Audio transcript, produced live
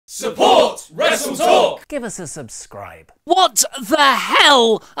Support WrestleTalk! Give us a subscribe. What the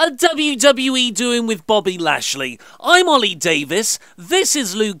hell are WWE doing with Bobby Lashley? I'm Ollie Davis, this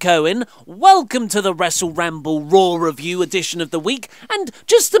is Luke Owen, welcome to the WrestleRamble Raw Review edition of the week, and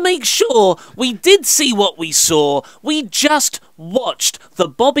just to make sure we did see what we saw, we just watched the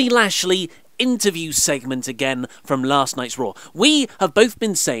Bobby Lashley interview segment again from last night's Raw. We have both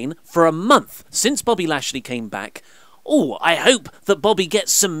been saying for a month since Bobby Lashley came back, oh, I hope that Bobby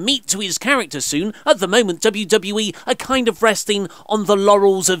gets some meat to his character soon. At the moment, WWE are kind of resting on the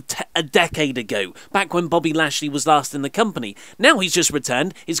laurels of a decade ago, back when Bobby Lashley was last in the company. Now he's just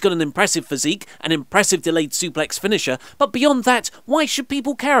returned, he's got an impressive physique, an impressive delayed suplex finisher, but beyond that, why should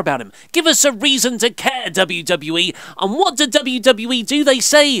people care about him? Give us a reason to care, WWE. And what do WWE do? They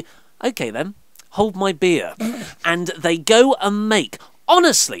say, okay then, hold my beer. And they go and make,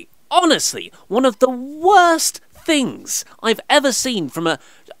 honestly, one of the worst things I've ever seen from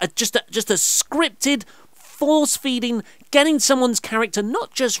just a scripted, force-feeding, getting someone's character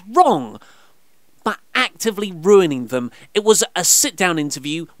not just wrong, but actively ruining them. It was a sit-down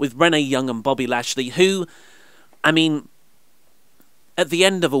interview with Renee Young and Bobby Lashley, who, I mean, at the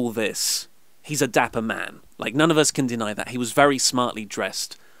end of all this, he's a dapper man. Like, none of us can deny that. He was very smartly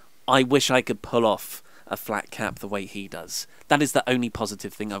dressed. I wish I could pull off a flat cap the way he does. That is the only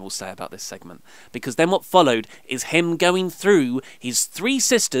positive thing I will say about this segment. Because then what followed is him going through his three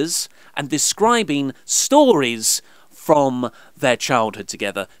sisters and describing stories from their childhood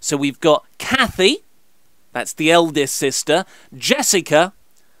together. So we've got Kathy, that's the eldest sister, Jessica,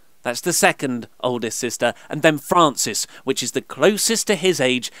 that's the second oldest sister, and then Frances, which is the closest to his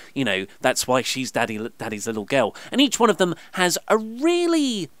age. You know, that's why she's daddy's little girl. And each one of them has a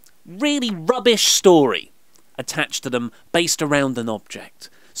really rubbish story attached to them based around an object.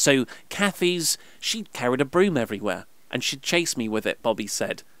 So Kathy's, she carried a broom everywhere and she'd chase me with it, Bobby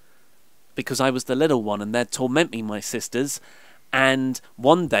said, because I was the little one and they'd torment me, my sisters. And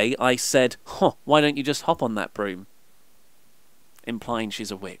one day I said, why don't you just hop on that broom? Implying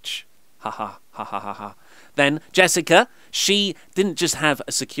she's a witch. Ha ha ha ha ha ha. Then Jessica, she didn't just have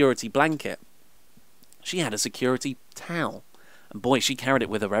a security blanket, she had a security towel. And boy, she carried it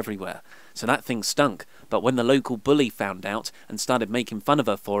with her everywhere. So that thing stunk. But when the local bully found out and started making fun of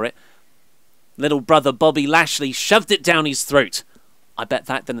her for it, little brother Bobby Lashley shoved it down his throat. I bet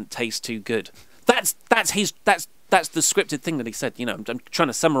that didn't taste too good. That's the scripted thing that he said. You know, I'm trying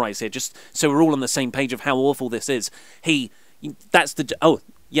to summarize here just so we're all on the same page of how awful this is. Oh,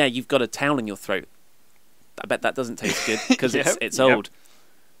 yeah, you've got a towel in your throat. I bet that doesn't taste good because it's old.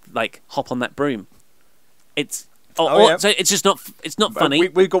 Like, hop on that broom. So it's just not. It's not funny.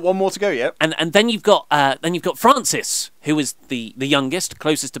 We've got one more to go, yeah. And then you've got Frances, who is the youngest,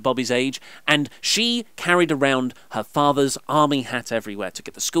 closest to Bobby's age, and she carried around her father's army hat everywhere. Took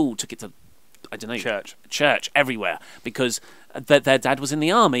it to school. Took it to, I don't know, church everywhere because their dad was in the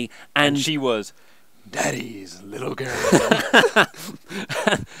army, and she was Daddy's little girl.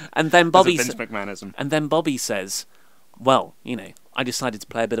 And then Bobby Vince McMahonism. And then Bobby says, "Well, you know, I decided to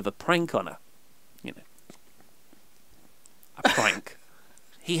play a bit of a prank on her. You know." A prank.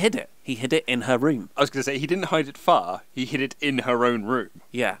 He hid it. He hid it in her room. I was going to say, he didn't hide it far. He hid it in her own room.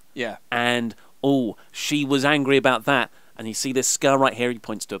 Yeah. Yeah. And, she was angry about that. And you see this scar right here. He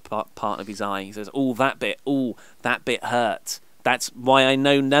points to a part of his eye. He says, that bit hurt. That's why I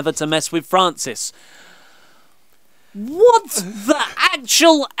know never to mess with Frances. What the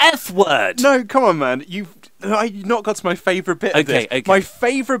actual F word? No, come on, man. You've not got to my favourite bit of this. Okay. My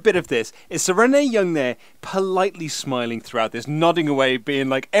favourite bit of this is Renee Young there, politely smiling throughout this, nodding away, being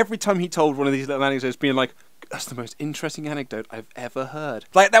like, every time he told one of these little anecdotes, being like, that's the most interesting anecdote I've ever heard.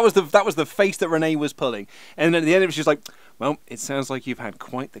 Like, that was the face that Renee was pulling. And then at the end of it, she was like, well, it sounds like you've had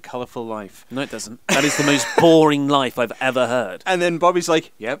quite the colourful life. No, it doesn't. That is the most boring life I've ever heard. And then Bobby's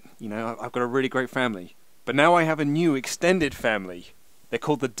like, yep, you know, I've got a really great family. But now I have a new extended family. They're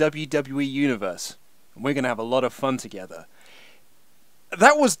called the WWE Universe. And we're going to have a lot of fun together.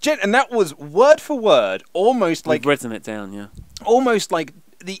 That was word for word, almost like... We've written it down, yeah. Almost like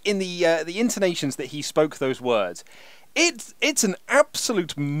the intonations that he spoke those words. It's an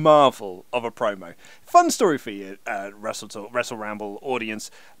absolute marvel of a promo. Fun story for you, WrestleRamble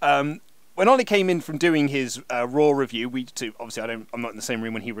audience. When Ollie came in from doing his Raw review, obviously I'm not in the same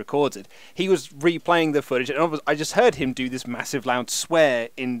room when he recorded. He was replaying the footage, and I just heard him do this massive loud swear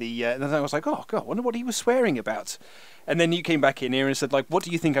in the. And I was like, oh god, I wonder what he was swearing about. And then you came back in here and said, like, what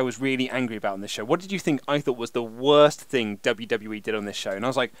do you think I was really angry about on this show? What did you think I thought was the worst thing WWE did on this show? And I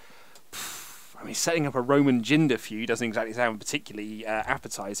was like, I mean, setting up a Roman Jinder feud doesn't exactly sound particularly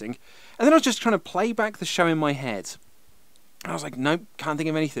appetizing. And then I was just trying to play back the show in my head. And I was like, nope, can't think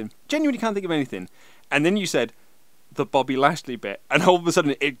of anything. Genuinely can't think of anything. And then you said the Bobby Lashley bit, and all of a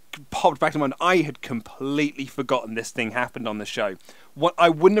sudden it popped back to mind. I had completely forgotten this thing happened on the show. What I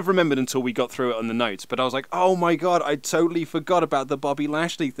wouldn't have remembered until we got through it on the notes, but I was like, oh my god, I totally forgot about the Bobby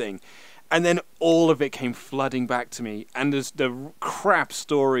Lashley thing. And then all of it came flooding back to me, and there's the crap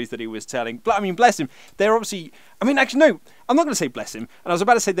stories that he was telling. I mean, bless him. They're obviously... I mean, actually, no, I'm not going to say bless him. And I was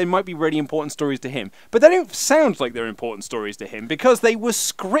about to say they might be really important stories to him. But they don't sound like they're important stories to him, because they were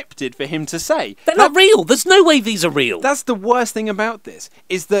scripted for him to say. They're not real. There's no way these are real. That's the worst thing about this,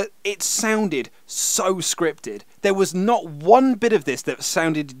 is that it sounded so scripted. There was not one bit of this that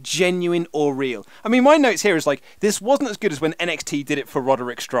sounded genuine or real. I mean, my notes here is like, this wasn't as good as when NXT did it for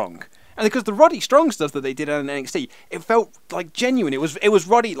Roderick Strong. And because the Roddy Strong stuff that they did on NXT, it felt like genuine. It was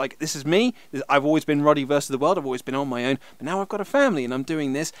Roddy, like, this is me. I've always been Roddy versus the world. I've always been on my own. But now I've got a family and I'm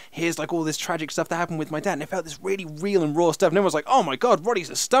doing this. Here's like all this tragic stuff that happened with my dad. And it felt this really real and raw stuff. And everyone's like, oh my god, Roddy's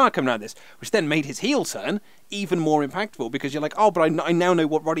a star coming out of this. Which then made his heel turn even more impactful, because you're like, oh, but I now know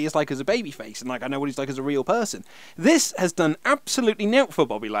what Roddy is like as a babyface. And like, I know what he's like as a real person. This has done absolutely naught for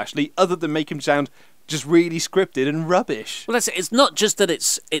Bobby Lashley, other than make him sound just really scripted and rubbish. Well, it's not just that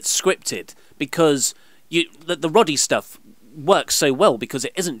it's scripted, because the Roddy stuff works so well because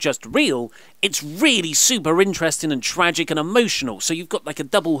it isn't just real, it's really super interesting and tragic and emotional, so you've got like a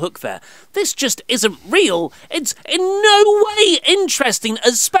double hook there. This just isn't real. It's in no way interesting,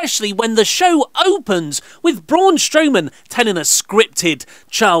 especially when the show opens with Braun Strowman telling a scripted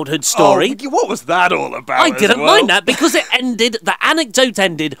childhood story. Oh, what was that all about? I didn't mind that, because the anecdote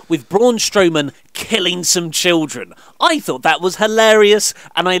ended with Braun Strowman killing some children. I thought that was hilarious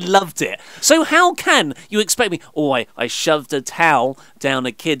and I loved it. So how can you expect me, I shoved a towel down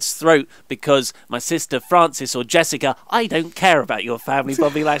a kid's throat because my sister Frances or Jessica, I don't care about your family,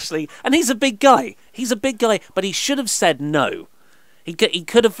 Bobby Lashley. And he's a big guy. But he should have said no. He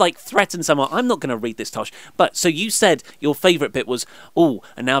could have like threatened someone. I'm not going to read this, Tosh. But so you said your favourite bit was, and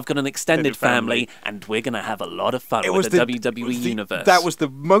now I've got an extended family and we're going to have a lot of fun with the WWE Universe. That was the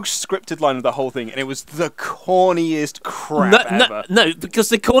most scripted line of the whole thing, and it was the corniest crap ever. No, because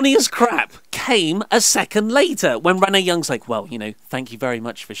the corniest crap came a second later when Renee Young's like, well, thank you very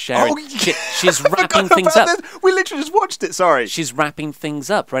much for sharing. She's wrapping things up. We literally just watched it, sorry. She's wrapping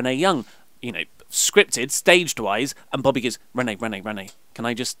things up. Renee Young, scripted, staged-wise, and Bobby goes, Renee, can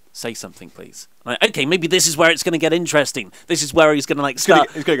I just say something, please? Okay, maybe this is where it's going to get interesting. This is where he's going to,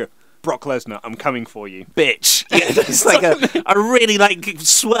 start... He's going to go, Brock Lesnar, I'm coming for you. Bitch. Yeah, it's like a really,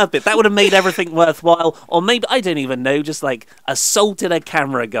 swerve bit. That would have made everything worthwhile. Or maybe, I don't even know, just, assaulted a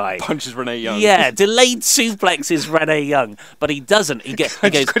camera guy. Punches Renee Young. Yeah, delayed suplexes Renee Young. But he doesn't. He goes...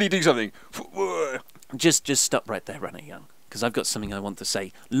 Could he do something? Just stop right there, Renee Young, because I've got something I want to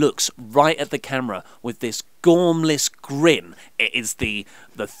say. Looks right at the camera with this gormless grin. It is the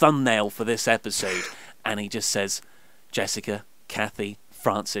thumbnail for this episode. And he just says, Jessica, Kathy,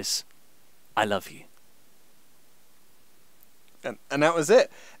 Francis, I love you. And that was it.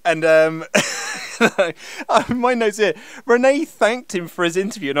 And my notes here, Renee thanked him for his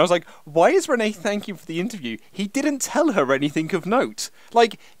interview. And I was like, why is Renee thanking him for the interview? He didn't tell her anything of note.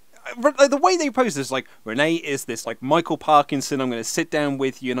 The way they pose this, Renee is this, Michael Parkinson, I'm going to sit down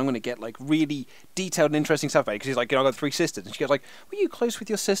with you and I'm going to get, really detailed and interesting stuff about it. Because he's like, I've got 3 sisters. And she goes, were you close with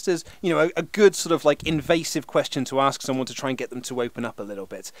your sisters? A good sort of, invasive question to ask someone to try and get them to open up a little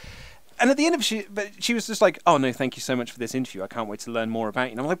bit. And at the end of it, she was just like, oh, no, thank you so much for this interview. I can't wait to learn more about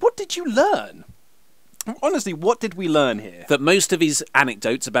you. And I'm like, what did you learn? Honestly, what did we learn here? That most of his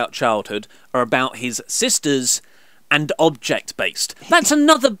anecdotes about childhood are about his sisters and object-based. That's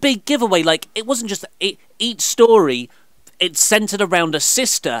another big giveaway. It wasn't just... each story, it's centred around a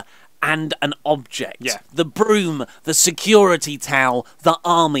sister and an object. Yeah. The broom, the security towel, the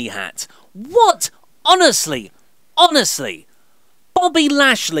army hat. What? Honestly. Bobby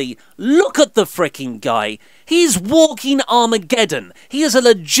Lashley, look at the fricking guy. He's walking Armageddon. He is a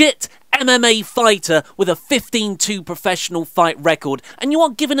legit MMA fighter with a 15-2 professional fight record. And you are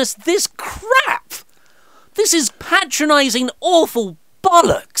giving us this crap? This is patronising, awful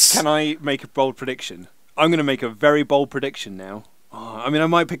bollocks. Can I make a bold prediction? I'm going to make a very bold prediction now. I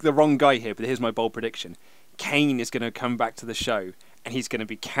might pick the wrong guy here, but here's my bold prediction. Kane is going to come back to the show, and he's going to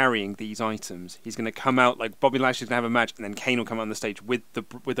be carrying these items. He's going to come out, Bobby Lashley's going to have a match, and then Kane will come out on the stage with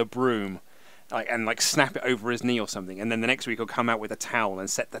a broom, and snap it over his knee or something. And then the next week he'll come out with a towel and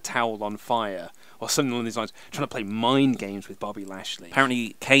set the towel on fire. Or something along these lines, trying to play mind games with Bobby Lashley.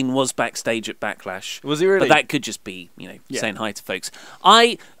 Apparently, Kane was backstage at Backlash. Was he really? But that could just be, saying hi to folks.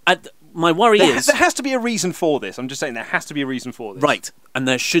 My worry is... There has to be a reason for this. I'm just saying there has to be a reason for this. Right, and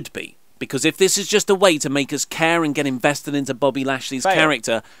there should be. Because if this is just a way to make us care and get invested into Bobby Lashley's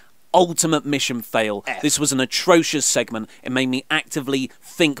character, ultimate mission fail. This was an atrocious segment. It made me actively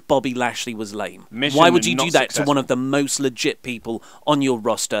think Bobby Lashley was lame. Why would you do that to one of the most legit people on your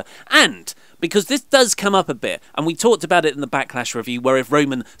roster? And because this does come up a bit, and we talked about it in the Backlash review, where if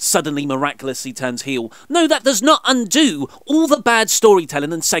Roman suddenly miraculously turns heel, no, that does not undo all the bad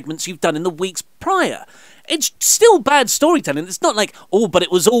storytelling and segments you've done in the weeks prior. It's still bad storytelling. It's not like, oh, but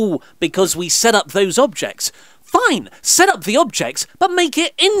it was all because we set up those objects. Fine, set up the objects, but make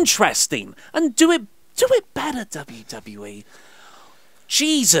it interesting and do it better, WWE.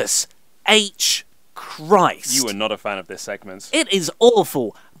 Jesus H. Christ. You were not a fan of this segment. It is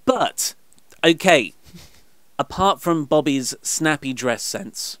awful, but okay. Apart from Bobby's snappy dress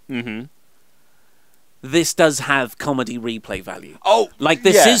sense, this does have comedy replay value. Oh, like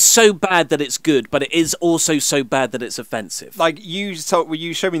this is so bad that it's good, but it is also so bad that it's offensive. Like you showed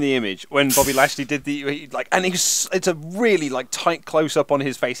me the image when Bobby Lashley did and it's a really tight close up on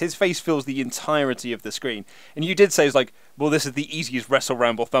his face. His face fills the entirety of the screen, and you did say it's like, well, this is the easiest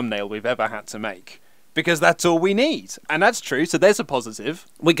WrestleRamble thumbnail we've ever had to make. Because that's all we need. And that's true, so there's a positive.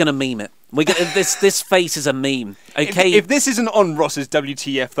 We're going to meme it. This face is a meme. Okay. If this isn't on Ross's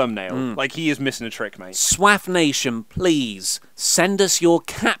WTF thumbnail, he is missing a trick, mate. Swaff Nation, please send us your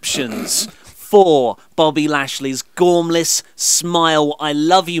captions for Bobby Lashley's gormless smile, I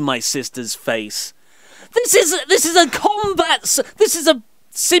love you, my sister's face. This is a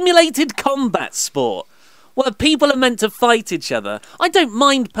simulated combat sport. Where people are meant to fight each other. I don't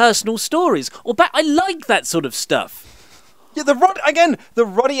mind personal stories. I like that sort of stuff. Yeah, the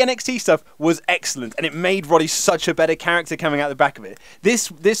Roddy NXT stuff was excellent, and it made Roddy such a better character coming out the back of it.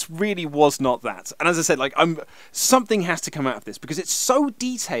 This really was not that. And as I said, something has to come out of this because it's so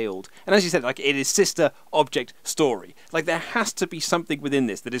detailed. And as you said, it is sister object story. There has to be something within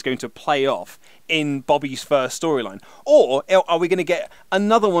this that is going to play off in Bobby's first storyline. Or are we going to get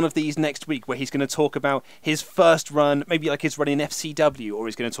another one of these next week where he's going to talk about his first run, maybe his run in FCW, or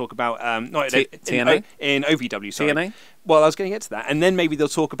he's going to talk about TNA? In OVW, sorry. TNA? Well, I was going to get to that, and then maybe they'll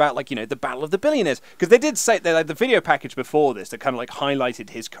talk about the Battle of the Billionaires, because they did say they the video package before this that kind of highlighted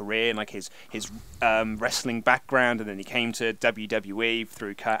his career and his wrestling background, and then he came to WWE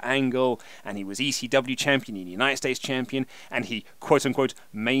through Kurt Angle, and he was ECW champion and United States champion, and he quote unquote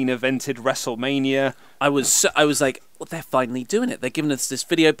main evented WrestleMania. I was like, well, they're finally doing it. They're giving us this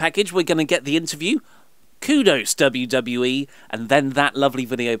video package. We're going to get the interview. Kudos, WWE, and then that lovely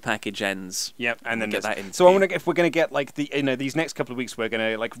video package ends. Yep, and then get that in. So if we're going to get these next couple of weeks, we're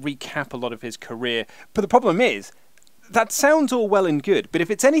going to recap a lot of his career. But the problem is, that sounds all well and good. But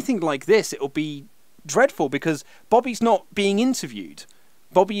if it's anything like this, it'll be dreadful because Bobby's not being interviewed.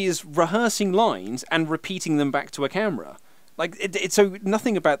 Bobby is rehearsing lines and repeating them back to a camera. So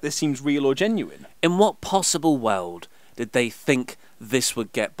nothing about this seems real or genuine. In what possible world did they think this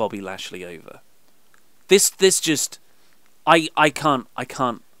would get Bobby Lashley over? This just, I can't.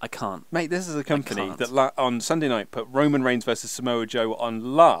 Mate, this is a company that on Sunday night put Roman Reigns versus Samoa Joe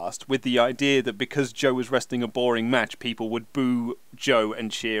on last with the idea that because Joe was wrestling a boring match, people would boo Joe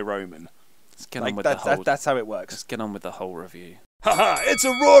and cheer Roman. Let's get on with the whole... That's how it works. Let's get on with the whole review. Haha, it's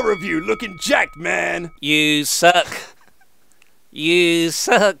a Raw review looking jacked, man. You suck. You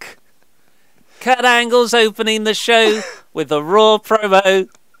suck. Kurt Angle's opening the show with a Raw promo.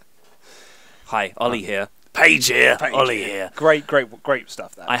 Hi, Ollie here. Paige here. Ollie here. Great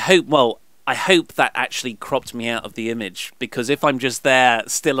stuff there. I hope that actually cropped me out of the image, because if I'm just there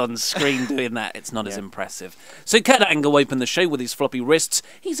still on screen doing that, it's not as impressive. So Kurt Angle opened the show with his floppy wrists.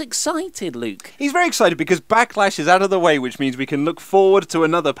 He's excited, Luke. He's very excited because Backlash is out of the way, which means we can look forward to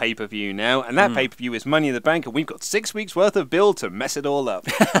another pay-per-view now, and that pay-per-view is Money in the Bank, and we've got 6 weeks worth of build to mess it all up.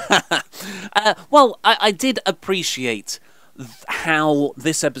 I did appreciate how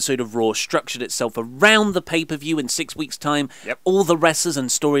this episode of Raw structured itself around the pay-per-view in 6 weeks' time. Yep. All the wrestlers and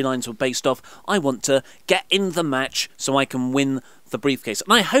storylines were based off, I want to get in the match so I can win the briefcase.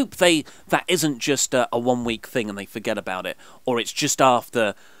 And I hope that isn't just a 1 week thing and they forget about it, or it's just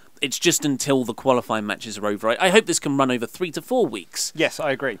until the qualifying matches are over. I hope this can run over 3 to 4 weeks. Yes,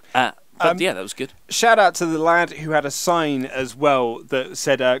 I agree. But yeah, that was good. Shout out to the lad who had a sign as well that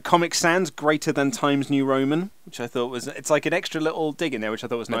said Comic Sans greater than Times New Roman, which I thought was, it's like an extra little dig in there, which I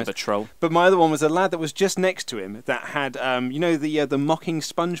thought was nice. Bit of a troll. But my other one was a lad that was just next to him that had, the mocking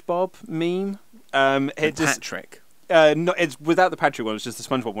SpongeBob meme? Patrick. No, it's without the Patrick one, it's just the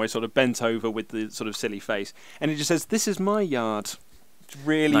SpongeBob where he sort of bent over with the sort of silly face. And it just says, "This is my yard."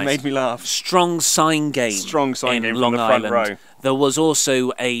 Really made me laugh. Strong sign game. Strong sign game Long from the front Island. row. There was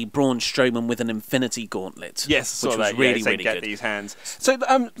also a Braun Strowman with an Infinity Gauntlet. Yes, which saw was that. really, yeah, really get good. these hands. So,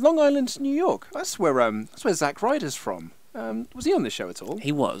 Long Island, New York. That's where Zack Ryder's from. Was he on this show at all?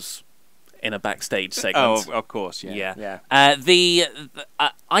 He was in a backstage segment. Oh, of course, yeah.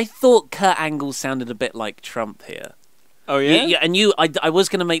 I thought Kurt Angle sounded a bit like Trump here. Oh yeah, and I was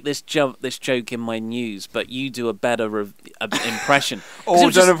going to make this joke in my news, but you do a better impression.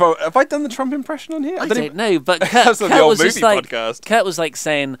 Have I done the Trump impression on here? I don't know, but Kurt That's the old was just movie like podcast. Kurt was like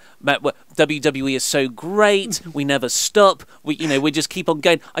saying WWE is so great, we never stop. We just keep on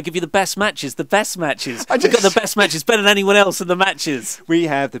going. I give you the best matches. We've got the best matches, better than anyone else in the matches. We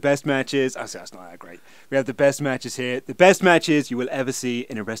have the best matches. Oh, that's not that great. We have the best matches here. The best matches you will ever see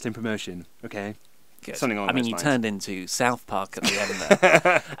in a wrestling promotion. Okay. Good. Something on you lines. turned into South Park at the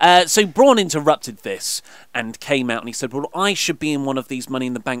end there. So Braun interrupted this and came out and he said, well, I should be in one of these Money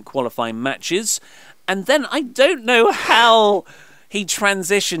in the Bank qualifying matches. And then I don't know how he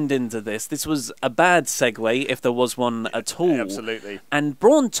transitioned into this. This was a bad segue, if there was one at all. Absolutely. And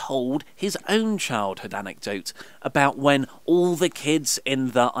Braun told his own childhood anecdote about when all the kids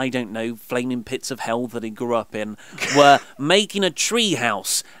in the, I don't know, flaming pits of hell that he grew up in were making a tree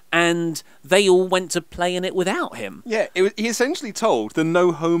house and they all went to play in it without him. Yeah, he essentially told the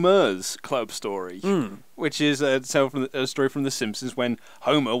No Homers Club story, which is a story from The Simpsons when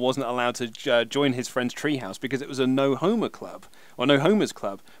Homer wasn't allowed to join his friend's treehouse because it was a No Homer Club, or No Homers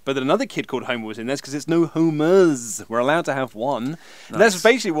Club. But then another kid called Homer was in there because it's No Homers. We're allowed to have one. Nice. And that's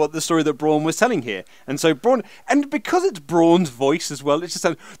basically what the story that Braun was telling here. And so Braun, and because it's Braun's voice as well, it's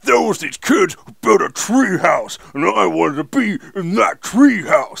just there was these kids who built a treehouse, and I wanted to be in that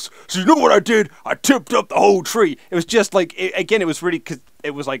treehouse. So you know what I did? I tipped up the whole tree. It was just like, it was really, cause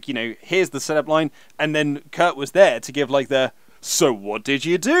it was like, here's the setup line, and then Kurt was there to give like the, so what did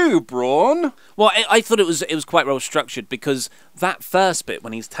you do, Braun? Well, I thought it was quite well structured because that first bit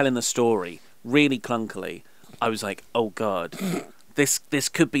when he's telling the story really clunkily, I was like, oh god, this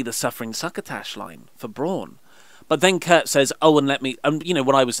could be the suffering succotash line for Braun. But then Kurt says, oh, and let me,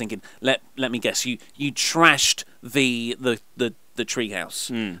 what I was thinking, let me guess, you trashed the treehouse.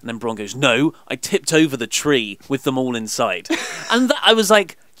 And then Braun goes, no, I tipped over the tree with them all inside. And I was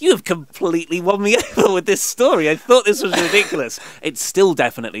like, you have completely won me over with this story. I thought this was ridiculous. It's still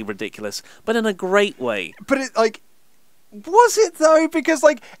definitely ridiculous, but in a great way. But was it though? Because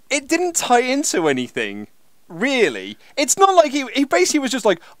it didn't tie into anything, really. It's not like he basically was just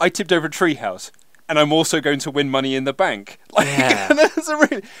like, I tipped over a treehouse. And I'm also going to win Money in the Bank.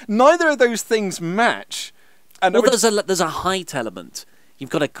 Neither of those things match. And well, there's a height element. You've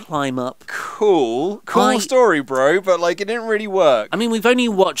got to climb up. Cool story, bro. But it didn't really work. I mean, we've only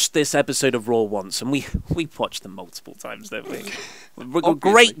watched this episode of Raw once, and we've watched them multiple times, don't we?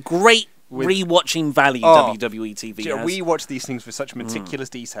 Great rewatching value. WWE TV. Yeah, we watch these things with such meticulous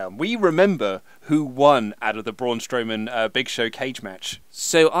detail. We remember who won out of the Braun Strowman Big Show cage match.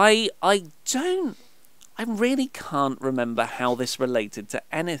 So I really can't remember how this related to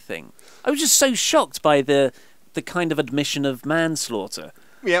anything. I was just so shocked by the kind of admission of manslaughter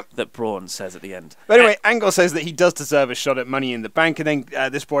that Braun says at the end. But anyway, Angle says that he does deserve a shot at Money in the Bank, and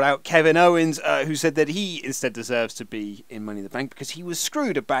then this brought out Kevin Owens, who said that he instead deserves to be in Money in the Bank because he was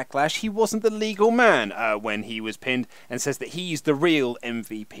screwed at Backlash. He wasn't the legal man when he was pinned, and says that he's the real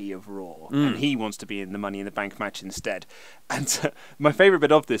MVP of Raw, and he wants to be in the Money in the Bank match instead. And my favourite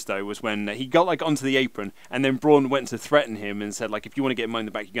bit of this, though, was when he got onto the apron, and then Braun went to threaten him and said, if you want to get Money in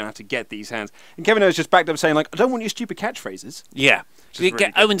the Bank, you're going to have to get these hands. And Kevin Owens just backed up saying, I don't want your stupid catchphrases. Yeah.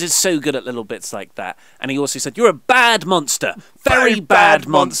 Owens is so good at little bits like that. And he also said, you're a bad monster. Very bad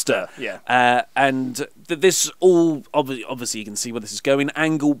monster. Yeah. And this all, obviously you can see where this is going.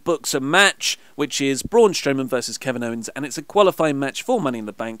 Angle books a match, which is Braun Strowman versus Kevin Owens, and it's a qualifying match for Money in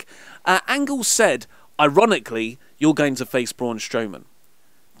the Bank. Angle said, ironically, you're going to face Braun Strowman.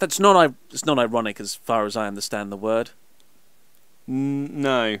 It's not ironic as far as I understand the word.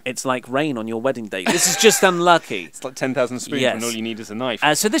 No. It's like rain on your wedding day. This is just unlucky. It's like 10,000 spoons when all you need is a knife.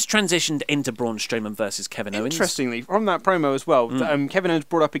 So this transitioned into Braun Strowman versus Kevin Owens. Interestingly, from that promo as well, Kevin Owens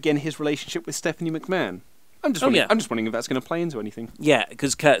brought up again his relationship with Stephanie McMahon. I'm just wondering if that's going to play into anything. Yeah,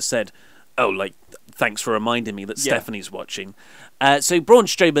 because Kurt said, thanks for reminding me that Stephanie's watching. So Braun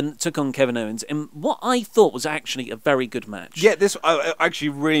Strowman took on Kevin Owens in what I thought was actually a very good match. Yeah, I actually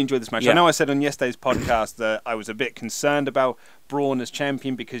really enjoyed this match. Yeah. I know I said on yesterday's podcast that I was a bit concerned about Braun as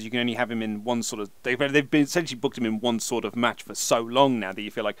champion because you can only have him in one sort of... They've been essentially booked him in one sort of match for so long now that you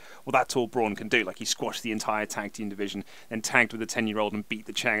feel like, well, that's all Braun can do. He squashed the entire tag team division, then tagged with the 10-year-old and beat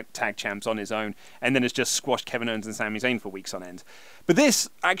the tag champs on his own, and then has just squashed Kevin Owens and Sami Zayn for weeks on end. But this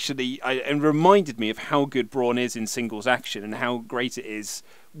actually reminded me of how good Braun is in singles action and how great it is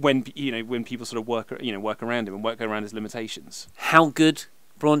when people sort of work around him and work around his limitations. How good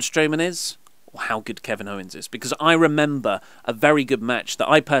Braun Strowman is, or how good Kevin Owens is? Because I remember a very good match that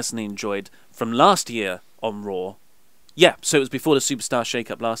I personally enjoyed from last year on Raw. Yeah, so it was before the Superstar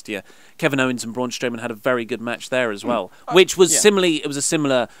Shake-Up last year. Kevin Owens and Braun Strowman had a very good match there as well, which was similarly. It was a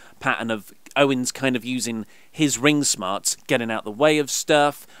similar pattern of Owens kind of using his ring smarts, getting out the way of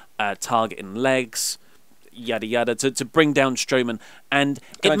stuff, targeting legs, yada yada, to bring down Strowman. And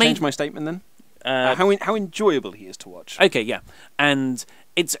Can I change my statement then? How enjoyable he is to watch. Okay, yeah, and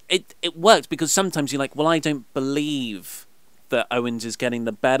it worked because sometimes you're like, well, I don't believe that Owens is getting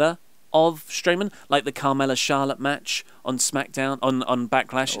the better of Strowman, like the Carmella Charlotte match on SmackDown on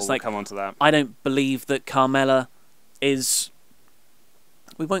Backlash. It's like, we'll come on to that. I don't believe that Carmella is.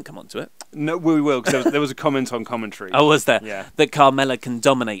 We won't come on to it. No, we will, because there was a comment on commentary. Oh, was there? Yeah. That Carmella can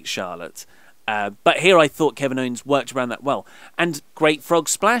dominate Charlotte. But here I thought Kevin Owens worked around that well. And great frog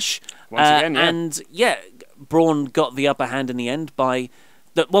splash. Once again, yeah. And yeah, Braun got the upper hand in the end by...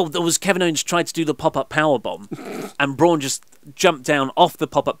 there was Kevin Owens tried to do the pop-up powerbomb, and Braun just jumped down off the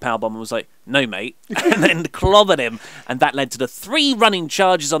pop-up powerbomb and was like, no, mate, and then clobbered him. And that led to the 3 running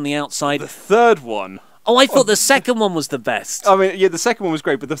charges on the outside. The third one... Oh, I thought the second one was the best. I mean, yeah, the second one was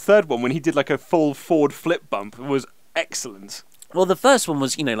great, but the third one, when he did like a full forward flip bump, was excellent. Well, the first one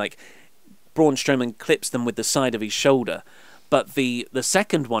was, like Braun Strowman clips them with the side of his shoulder, but the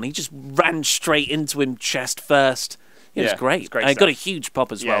second one, he just ran straight into him chest first. It was great. Great got a huge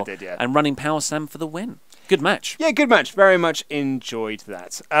pop as well. Yeah, it did, yeah. And running power slam for the win. Good match. Yeah, good match. Very much enjoyed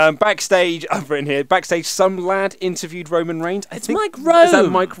that. Backstage, I've written here, backstage, some lad interviewed Roman Reigns. It's Mike Rome. Is that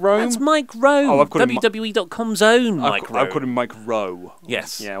Mike Rome? That's Mike Rome. Oh, I've called him WWE.com's own Mike Rome. I've called him Mike Rowe.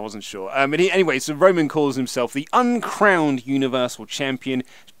 Yes. Yeah, I wasn't sure. Anyway, so Roman calls himself the uncrowned Universal Champion.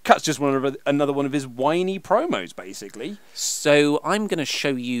 Cuts just another one of his whiny promos, basically. So I'm going to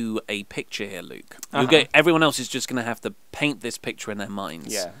show you a picture here, Luke. Everyone else is just going to have to paint this picture in their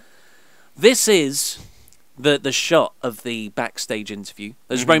minds. Yeah. This is the shot of the backstage interview.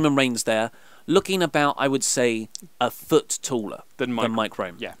 There's Roman Reigns there, looking about, I would say, a foot taller than Mike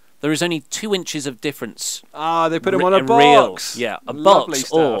Rome. Yeah. There is only 2 inches of difference. Ah, they put him on a box. Yeah, a Lovely box,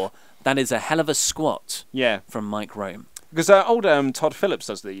 stuff. or that is a hell of a squat. Yeah. From Mike Rome. Because old Todd Phillips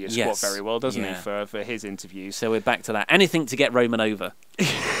does the squat very well, doesn't he, for his interviews. So we're back to that. Anything to get Roman over.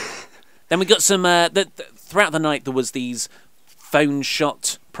 Then we got some... throughout the night, there was these phone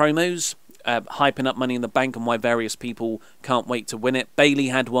shot promos, hyping up Money in the Bank and why various people can't wait to win it. Bailey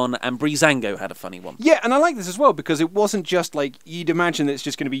had one, and Breezango had a funny one. Yeah, and I like this as well, because it wasn't just like, you'd imagine that it's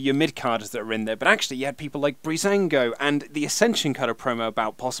just going to be your mid-carders that are in there, but actually you had people like Breezango and the Ascension cut a promo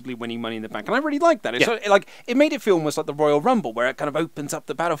about possibly winning Money in the Bank, and I really liked that. It made it feel almost like the Royal Rumble, where it kind of opens up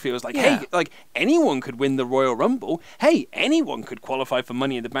the battlefield. It's like, hey, like, anyone could win the Royal Rumble. Hey, anyone could qualify for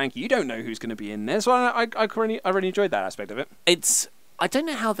Money in the Bank. You don't know who's going to be in there. So I really enjoyed that aspect of it. I don't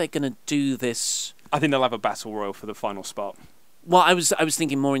know how they're going to do this. I think they'll have a battle royal for the final spot. Well, I was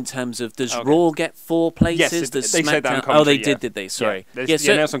thinking more in terms of, does Raw get 4 places? Yes, does they SmackDown... said that on commentary. Oh, they did they? Sorry. Yeah,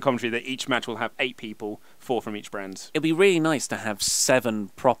 they announced on commentary that each match will have 8 people, 4 from each brand. It'd be really nice to have 7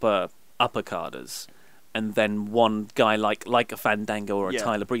 proper uppercarders, and then one guy like a Fandango or a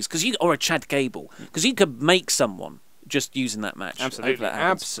Tyler Breeze, or a Chad Gable, because you could make someone just using that match.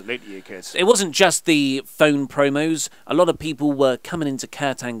 Absolutely you could. It wasn't just the phone promos. A lot of people were coming into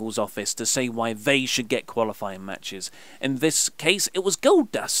Kurt Angle's office to say why they should get qualifying matches. In this case, it was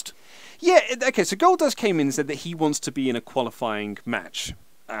Goldust. Yeah, okay, so Goldust came in and said that he wants to be in a qualifying match.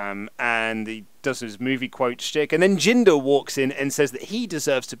 And he does his movie quote shtick, and then Jinder walks in and says that he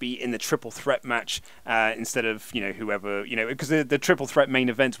deserves to be in the triple threat match instead of whoever, because the triple threat main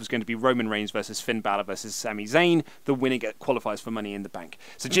event was going to be Roman Reigns versus Finn Balor versus Sami Zayn. The winner qualifies for Money in the Bank.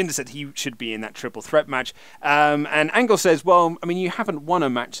 So Jinder said he should be in that triple threat match, and Angle says, well, I mean, you haven't won a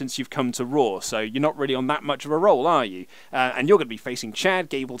match since you've come to Raw, so you're not really on that much of a roll, are you? And you're going to be facing Chad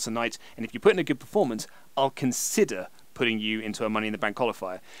Gable tonight, and if you put in a good performance, I'll consider putting you into a Money in the Bank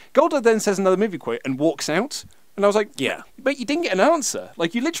qualifier. Goldust then says another movie quote and walks out. And I was like, yeah, but you didn't get an answer.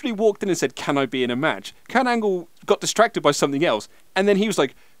 Like, you literally walked in and said, can I be in a match? Kurt Angle got distracted by something else. And then he was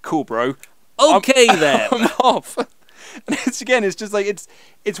like, cool, bro. Okay, then. I'm off. And it's just like,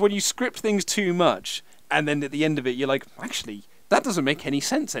 it's when you script things too much. And then at the end of it, you're like, actually, that doesn't make any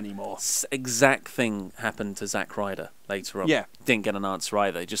sense anymore. Exact thing happened to Zack Ryder later on. Yeah. Didn't get an answer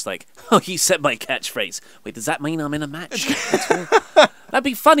either. Just like, oh, you said my catchphrase. Wait, does that mean I'm in a match? That'd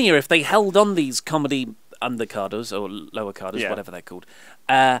be funnier if they held on these comedy undercarders or lower carders, whatever they're called.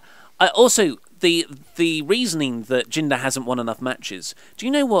 the reasoning that Jinder hasn't won enough matches. Do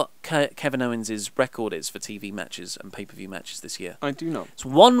you know what Kevin Owens' record is for TV matches and pay-per-view matches this year? I do not. It's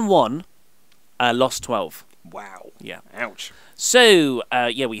 1-1, lost 12. Wow. Yeah. Ouch. So,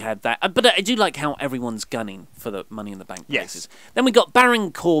 we had that. But I do like how everyone's gunning for the Money in the Bank places. Yes. Then we got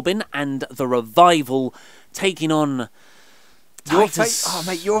Baron Corbin and the Revival taking on Titus.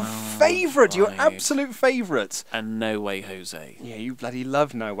 Mate, your favourite. Your absolute favourite. And No Way Jose. Yeah, you bloody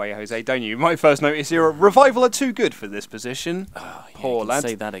love No Way Jose, don't you? My first notice here, Revival are too good for this position. Poor lad.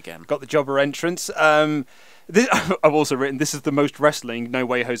 Say that again. Got the jobber entrance. I've also written, this is the most wrestling No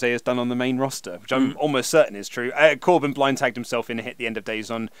Way Jose has done on the main roster, which I'm almost certain is true. Corbin blind tagged himself in and hit the end of days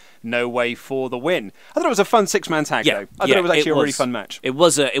on No Way for the win. I thought it was a fun 6-man tag, though. I thought it was actually a really fun match. It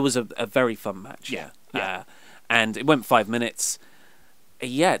was a very fun match, yeah. And it went 5 minutes.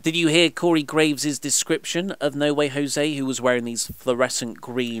 Yeah. Did you hear Corey Graves' description of No Way Jose, who was wearing these fluorescent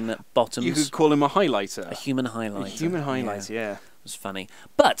green bottoms? You could call him a highlighter. A human highlighter. A human highlighter, yeah. It was funny.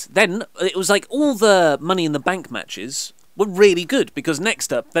 But then it was like all the Money in the Bank matches were really good because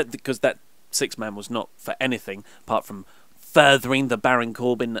next up, because that 6-man was not for anything apart from furthering the Baron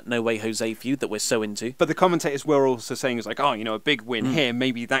Corbin No Way Jose feud that we're so into. But the commentators were also saying, it's like, a big win here.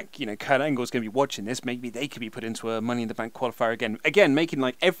 Maybe that, Kurt Angle's going to be watching this. Maybe they could be put into a Money in the Bank qualifier again. Again, making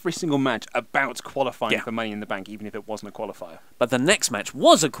like every single match about qualifying for Money in the Bank, even if it wasn't a qualifier. But the next match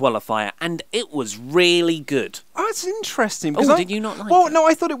was a qualifier, and it was really good. Oh, it's interesting. Did you not like it? Well, no,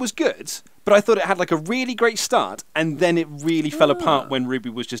 I thought it was good. But I thought it had like a really great start, and then it really fell apart when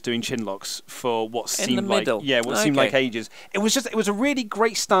Ruby was just doing chin locks for what seemed like seemed like ages. It was a really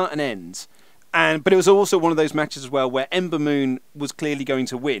great start and end, but it was also one of those matches as well where Ember Moon was clearly going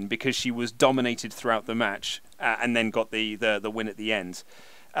to win because she was dominated throughout the match, and then got the win at the end.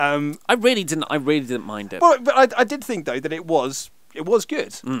 I really didn't mind it. Well, but I did think though that it was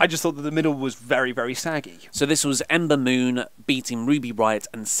good. I just thought that the middle was very, very saggy. So this was Ember Moon beating Ruby Riott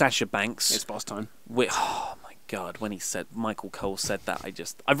and Sasha Banks. It's boss time. Oh my God, when Michael Cole said that,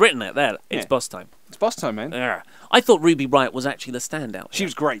 I've written it there. It's boss time. It's boss time, man. Yeah. I thought Ruby Riott was actually the standout. She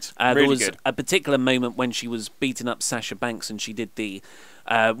was great. There really was good. a particular moment when she was beating up Sasha Banks and she did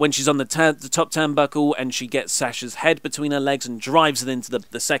when she's on the top turnbuckle and she gets Sasha's head between her legs and drives it into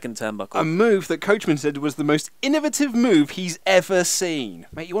the second turnbuckle. A move that Coachman said was the most innovative move he's ever seen.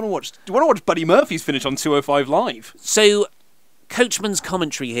 Mate, do you want to watch Buddy Murphy's finish on 205 Live? So, Coachman's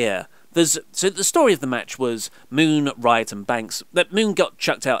commentary here. So the story of the match was Moon, Riott and Banks. That Moon got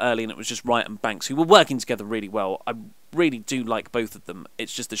chucked out early and it was just Riott and Banks who were working together really well. I really do like both of them.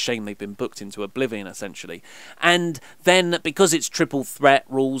 It's just a shame they've been booked into oblivion, essentially. And then, because it's triple threat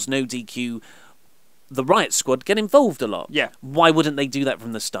rules, no DQ, the Riott squad get involved a lot. Yeah. Why wouldn't they do that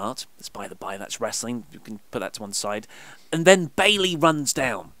from the start? It's by the by, that's wrestling. You can put that to one side. And then Bayley runs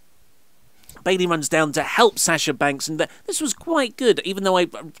down. Bayley runs down to help Sasha Banks, and this was quite good, even though I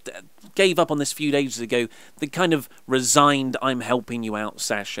gave up on this a few days ago. The kind of resigned, I'm helping you out,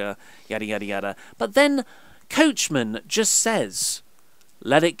 Sasha, yada, yada, yada. But then Coachman just says,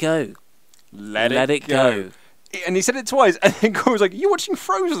 let it go. Let it go. And he said it twice, and then Corey was like, you watching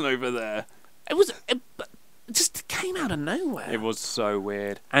Frozen over there? It just came out of nowhere. It was so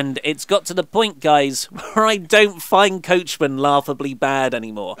weird. And it's got to the point, guys, where I don't find Coachman laughably bad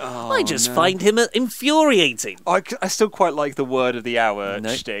anymore. I just find him infuriating. I still quite like the word of the hour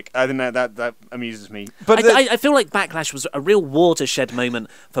shtick. I think that amuses me. But I feel like Backlash was a real watershed moment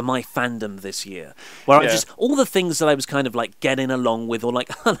for my fandom this year, where all the things that I was kind of like getting along with, or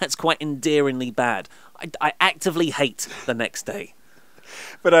like, oh, that's quite endearingly bad, I actively hate the next day.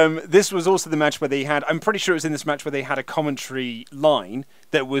 But this was also the match where they had, I'm pretty sure it was in this match where they had a commentary line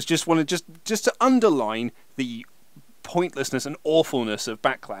that was just to underline the pointlessness and awfulness of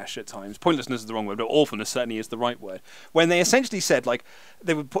Backlash at times. Pointlessness is the wrong word, but awfulness certainly is the right word. When they essentially said, like,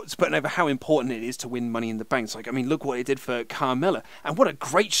 they were putting over how important it is to win Money in the Bank. It's like, I mean, look what it did for Carmella. And what a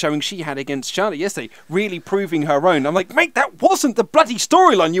great showing she had against Charlotte yesterday, really proving her own. I'm like, mate, that wasn't the bloody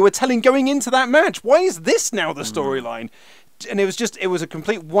storyline you were telling going into that match. Why is this now the storyline? And it was a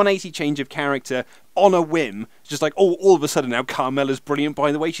complete 180 change of character on a whim. Just like, all of a sudden now Carmella's brilliant.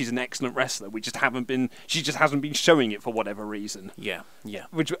 By the way, she's an excellent wrestler. She just hasn't been showing it for whatever rereason. Yeah.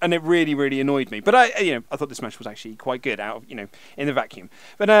 And it really, really annoyed me. But I thought this match was actually quite good in the vacuum.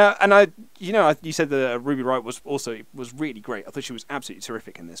 But you said that Ruby Riott was really great. I thought she was absolutely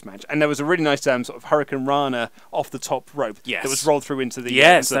terrific in this match. And there was a really nice sort of Hurricane Rana off the top rope that was rolled through into the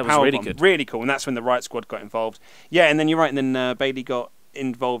that was really bomb. good, really cool. And that's when the Riott squad got involved. Yeah, and then you're right. And then Bayley got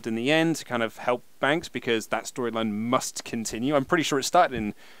involved in the end to kind of help Banks because that storyline must continue. I'm pretty sure it started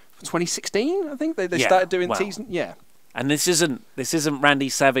in 2016. I think they started doing teasing. Yeah. And this isn't Randy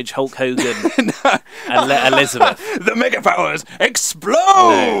Savage, Hulk Hogan, and Elizabeth. The mega powers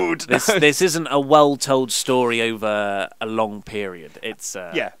explode. No, this isn't a well-told story over a long period. It's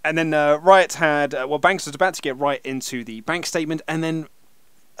yeah. And then Riott had Banks was about to get right into the bank statement, and then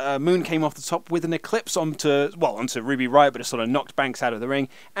Moon came off the top with an eclipse onto Ruby Riott, but it sort of knocked Banks out of the ring,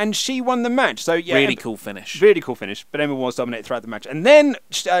 and she won the match. So yeah, really cool finish. Really cool finish. But Ember was dominated throughout the match, and then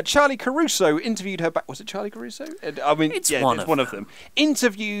Charlie Caruso interviewed her back. Was it Charlie Caruso? I mean, it's yeah, one of them.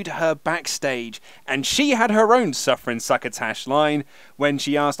 Interviewed her backstage, and she had her own suffering succotash line when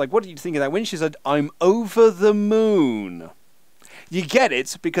she asked, like, "What did you think of that?" When she said, "I'm over the moon." You get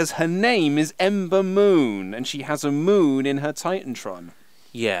it because her name is Ember Moon, and she has a moon in her Titantron.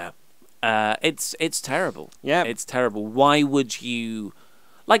 Yeah, it's terrible. Yeah, it's terrible. Why would you,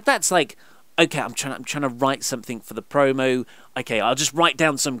 like? That's like, okay, I'm trying to write something for the promo. Okay, I'll just write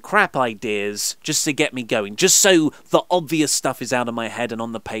down some crap ideas just to get me going, just so the obvious stuff is out of my head and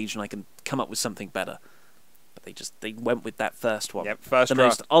on the page, and I can come up with something better. But they went with that first one. Yep, first the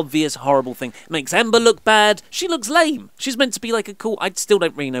draft. most obvious, horrible thing. It makes Ember look bad. She looks lame. She's meant to be like a cool. I still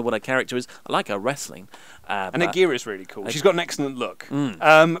don't really know what her character is. I like her wrestling. And her gear is really cool. She's got an excellent look.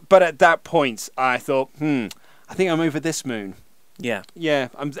 But at that point, I thought, I think I'm over this moon. Yeah. Yeah,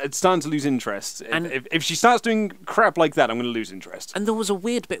 it's starting to lose interest. And if she starts doing crap like that, I'm going to lose interest. And there was a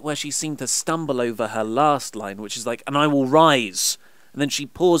weird bit where she seemed to stumble over her last line, which is like, "And I will rise." And then she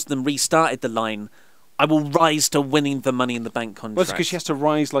paused and restarted the line, "I will rise to winning the Money in the Bank contract." Well, it's because she has to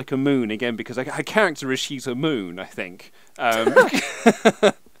rise like a moon again, because her character is she's a moon, I think.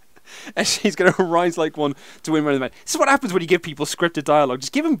 And she's going to rise like one to win Money in the Bank. This is what happens when you give people scripted dialogue.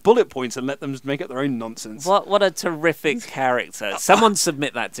 Just give them bullet points and let them make up their own nonsense. What a terrific character. Someone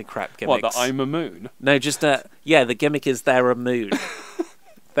submit that to crap gimmicks. What, that I'm a moon? No, just, yeah, the gimmick is they're a moon.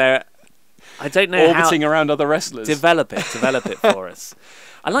 They're, I don't know orbiting around other wrestlers. Develop it for us.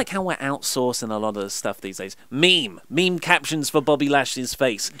 I like how we're outsourcing a lot of the stuff these days. Meme captions for Bobby Lashley's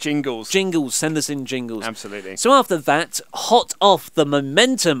face. Jingles, send us in jingles. Absolutely. So after that, hot off the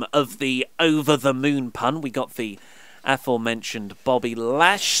momentum of the over the moon pun, we got the aforementioned Bobby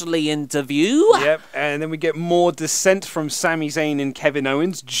Lashley interview. Yep, and then we get more dissent from Sami Zayn and Kevin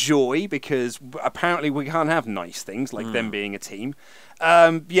Owens. Joy, because apparently we can't have nice things like them being a team.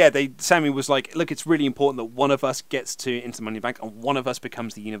 Sami was like, "Look, it's really important that one of us gets into Money in the Bank and one of us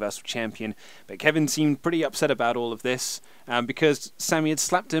becomes the Universal Champion." But Kevin seemed pretty upset about all of this because Sami had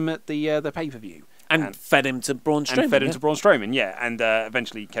slapped him at the pay-per-view. And fed him to Braun Strowman. Yeah. And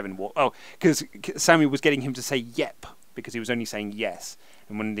eventually Kevin walked. Oh, because Sami was getting him to say yep, because he was only saying yes.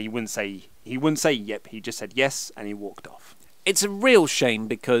 And when he wouldn't say yep, he just said yes, and he walked off. It's a real shame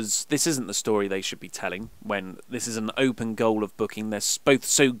because this isn't the story they should be telling when this is an open goal of booking. They're both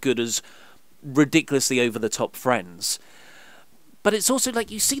so good as ridiculously over-the-top friends. But it's also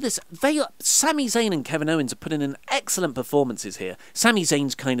like you see this. Sami Zayn and Kevin Owens are putting in excellent performances here. Sami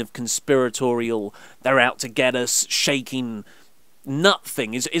Zayn's kind of conspiratorial, they're out to get us, shaking nut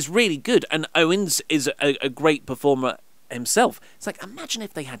thing is really good. And Owens is a great performer himself. It's like, imagine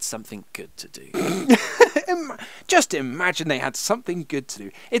if they had something good to do. Just imagine they had something good to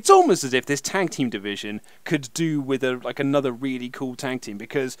do. It's almost as if this tag team division could do with another really cool tag team,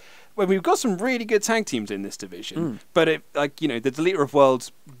 because we've got some really good tag teams in this division, but the Deletor of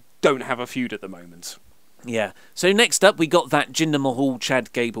Worlds don't have a feud at the moment. Yeah. So next up, we got that Jinder Mahal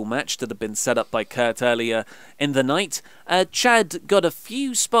Chad Gable match that had been set up by Kurt earlier in the night. Chad got a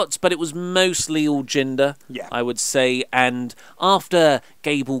few spots, but it was mostly all Jinder, I would say. And after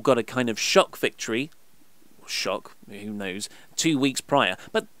Gable got a kind of shock victory, who knows, 2 weeks prior,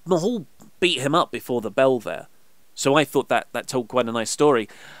 but Mahal beat him up before the bell there. So I thought that told quite a nice story.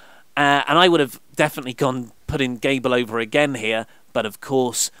 And I would have definitely putting Gable over again here, but of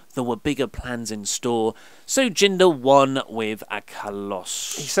course there were bigger plans in store. So Jinder won with a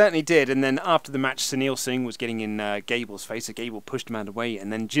coloss. He certainly did, and then after the match, Sunil Singh was getting in Gable's face, so Gable pushed him out of the way,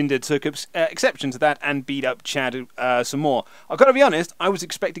 and then Jinder took exception to that and beat up Chad some more. I've got to be honest, I was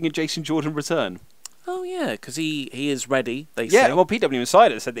expecting a Jason Jordan return. Oh yeah, because he is ready, they say. Yeah, well, PW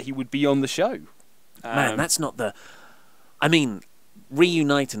Insider said that he would be on the show. Man, that's not the... I mean,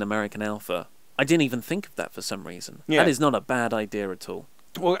 reuniting American Alpha, I didn't even think of that for some reason. Yeah. That is not a bad idea at all.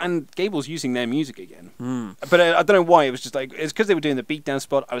 Well, and Gable's using their music again. But I don't know why. It was just like, it's because they were doing the beatdown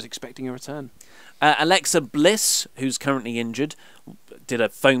spot. I was expecting a return. Alexa Bliss, who's currently injured, did a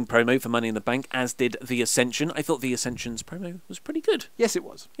phone promo for Money in the Bank, as did The Ascension. I thought The Ascension's promo was pretty good. Yes, it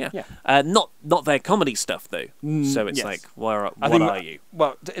was. Yeah. Not their comedy stuff, though. So it's like, what are you?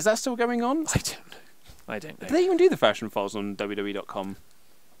 Well, is that still going on? I don't know. Do they even do the Fashion Files on WWE.com?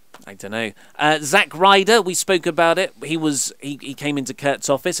 I don't know. Zack Ryder, we spoke about it. He came into Kurt's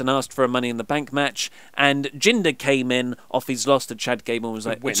office and asked for a Money in the Bank match, and Jinder came in off his loss to Chad Gable and was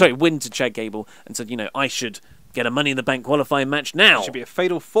like, win to Chad Gable, and said, I should get a Money in the Bank qualifying match now. It should be a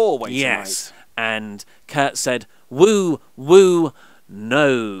fatal 4-way yes. tonight. And Kurt said, woo, woo,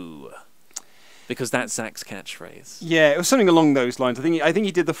 no. Because that's Zack's catchphrase. Yeah, it was something along those lines. I think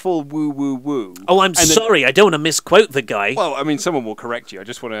he did the full woo woo woo. Oh, I'm sorry. I don't want to misquote the guy. Well, I mean, someone will correct you. I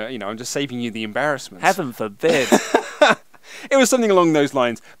just want to, I'm just saving you the embarrassment. Heaven forbid. It was something along those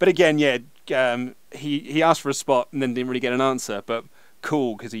lines. But again, yeah, he asked for a spot and then didn't really get an answer. But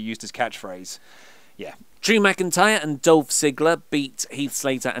cool, because he used his catchphrase. Yeah. Drew McIntyre and Dolph Ziggler beat Heath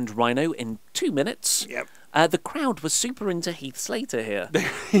Slater and Rhyno in 2 minutes. Yep. The crowd was super into Heath Slater here.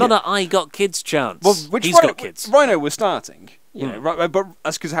 Not a I got kids chance. Well, He's got kids. Rhyno was starting, know, but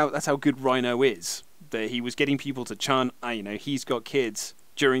that's because that's how good Rhyno is. That he was getting people to chant, he's got kids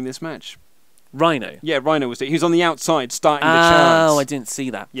during this match. Rhyno? Yeah, Rhyno was. He was on the outside starting the chants. Oh, I didn't see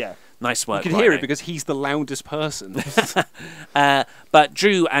that. Yeah. Nice work. You could hear it because he's the loudest person. But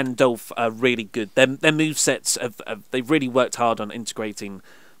Drew and Dolph are really good. Their movesets, they've really worked hard on integrating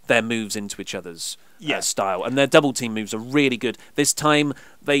their moves into each other's style, and their double team moves are really good. This time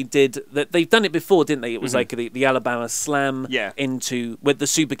they've done it before, didn't they? It was like the Alabama slam with the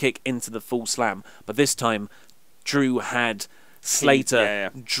super kick into the full slam, but this time Drew had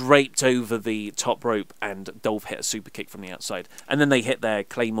Slater draped over the top rope and Dolph hit a super kick from the outside, and then they hit their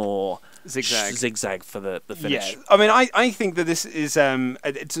Claymore zigzag for the finish. Yeah, I mean, I think that this is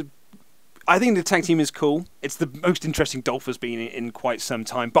I think the tag team is cool. It's the most interesting Dolph has been in quite some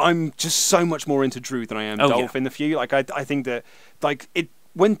time. But I'm just so much more into Drew than I am Dolph in the feud. Like I think that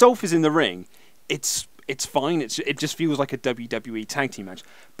when Dolph is in the ring, it's fine. It just feels like a WWE tag team match.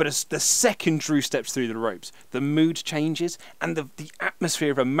 But as the second Drew steps through the ropes, the mood changes and the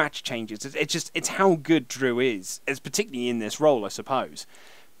atmosphere of a match changes. It's how good Drew is. It's particularly in this role, I suppose.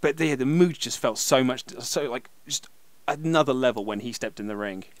 But the mood just felt just another level when he stepped in the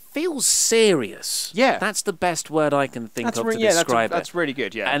ring. Feels serious. Yeah. That's the best word I can think of to describe it. That's really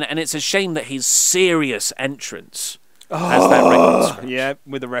good, yeah. And it's a shame that his serious entrance has that record scratch. Yeah,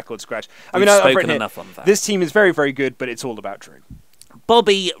 with the record scratch. I've spoken enough on that. This team is very, very good, but it's all about Drew.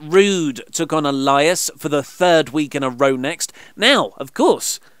 Bobby Roode took on Elias for the 3rd week in a row next. Now, of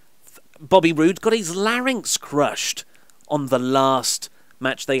course, Bobby Roode got his larynx crushed on the last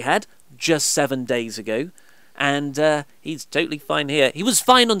match they had just 7 days ago. And he's totally fine here. He was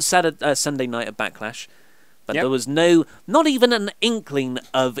fine on Sunday night at Backlash, but there was not even an inkling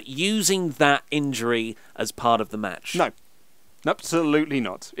of using that injury as part of the match. No, absolutely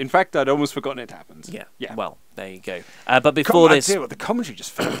not. In fact, I'd almost forgotten it happened. Yeah. Well, there you go. But before this, the commentary just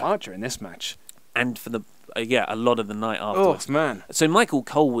fell apart during this match, and for the a lot of the night afterwards. Oh man! So Michael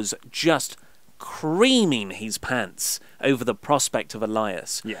Cole was just creaming his pants over the prospect of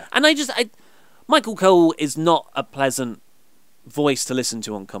Elias. Yeah, and Michael Cole is not a pleasant voice to listen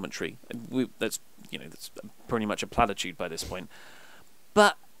to on commentary. That's pretty much a platitude by this point.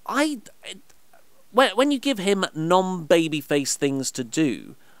 But when you give him non-babyface things to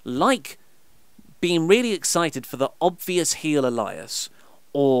do, like being really excited for the obvious heel Elias,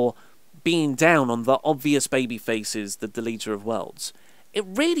 or being down on the obvious babyfaces, the Deletor of Worlds, it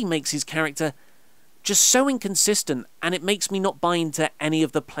really makes his character just so inconsistent, and it makes me not buy into any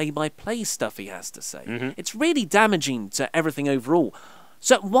of the play-by-play stuff he has to say. It's really damaging to everything overall.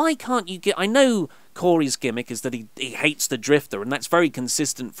 So why can't you get... I know Corey's gimmick is that he hates the Drifter, and that's very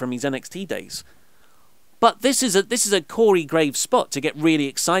consistent from his NXT days. But this is a Corey Graves spot to get really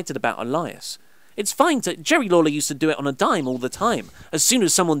excited about Elias. It's fine to... Jerry Lawler used to do it on a dime all the time. As soon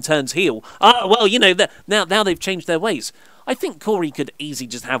as someone turns heel, now they've changed their ways. I think Corey could easily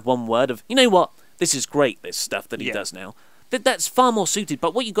just have one word of, you know what, this is great, this stuff that he does now. That's far more suited.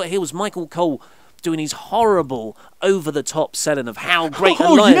 But what you got here was Michael Cole doing his horrible, over-the-top selling of how great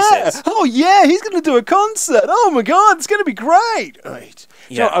Elias is. Oh, yeah, he's going to do a concert. Oh, my God, it's going to be great. Right.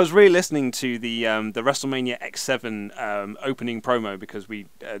 Yeah. So I was really listening to the WrestleMania X7 opening promo because we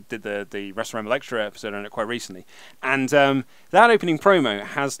did the WrestleRamble Extra episode on it quite recently. And that opening promo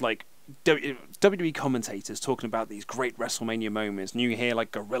has, WWE commentators talking about these great WrestleMania moments, and you hear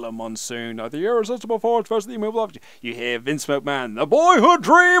Gorilla Monsoon, the irresistible force versus the immovable object. You hear Vince McMahon, the boyhood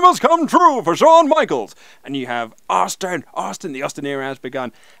dream has come true for Shawn Michaels, and you have Austin, the Austin era has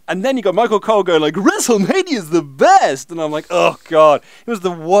begun, and then you got Michael Cole going WrestleMania is the best, and I'm like, oh God, it was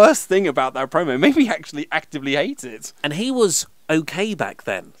the worst thing about that promo. Maybe actually actively hate it. And he was okay back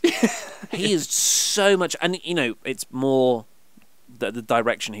then. He is so much, and it's more the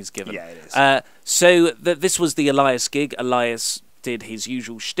direction he's given. Yeah, it is. So this was the Elias gig. Elias did his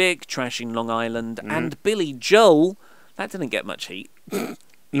usual shtick, trashing Long Island, and Billy Joel. That didn't get much heat.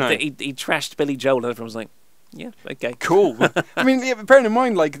 No. He trashed Billy Joel, and everyone was like, yeah, okay. Cool. I mean, bearing in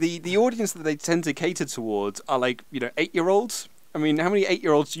mind, like, the audience that they tend to cater towards are, like, 8-year-olds. I mean, how many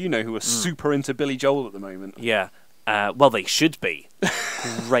 8-year-olds do you know who are super into Billy Joel at the moment? Yeah. Well, they should be.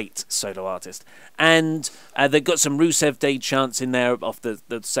 Great solo artist. And they've got some Rusev Day chants in there off the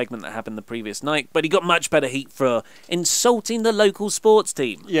segment that happened the previous night, but he got much better heat for insulting the local sports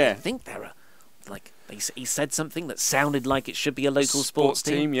team. Yeah. I think they're he said something that sounded like it should be a local sports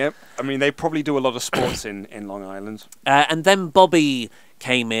team. Yep. I mean, they probably do a lot of sports in Long Island. And then Bobby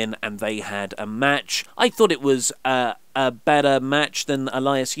came in and they had a match. I thought it was a better match than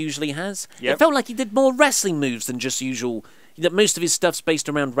Elias usually has. Yep. It felt like he did more wrestling moves than just usual. That most of his stuff's based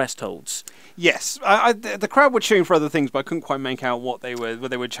around rest holds. Yes, the crowd were cheering for other things, but I couldn't quite make out what they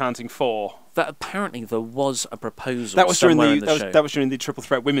were chanting for. That apparently there was a proposal. That was during that was during the Triple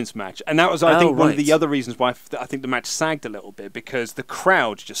Threat Women's match, and that was I think one of the other reasons why I think the match sagged a little bit, because the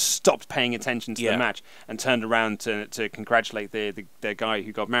crowd just stopped paying attention to the match and turned around to congratulate the guy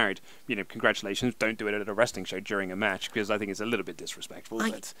who got married. Congratulations! Don't do it at a wrestling show during a match, because I think it's a little bit disrespectful.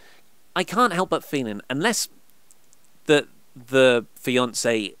 I can't help but feeling, unless the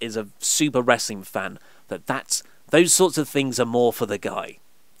fiance is a super wrestling fan, those sorts of things are more for the guy.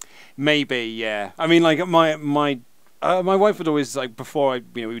 Maybe, yeah. I mean, like my wife would always, like, before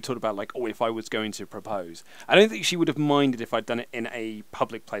we talked about, like, if I was going to propose, I don't think she would have minded if I'd done it in a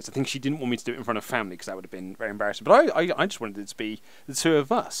public place. I think she didn't want me to do it in front of family, because that would have been very embarrassing. But I just wanted it to be the two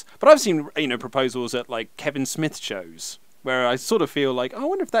of us. But I've seen proposals at, like, Kevin Smith shows where I sort of feel like, I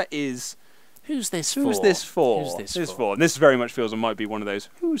wonder if that is. Who's this for? Who's this for? And this very much feels it might be one of those,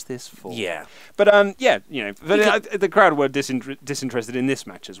 who's this for? Yeah. But, the crowd were disinterested in this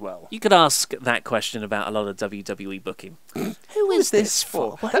match as well. You could ask that question about a lot of WWE booking. Who is this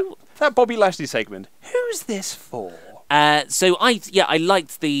for? That Bobby Lashley segment. Who's this for? So I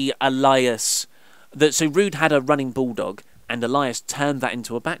liked the Elias. So Roode had a running bulldog, and Elias turned that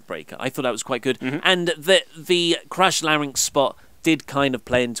into a backbreaker. I thought that was quite good. Mm-hmm. And the crash larynx spot did kind of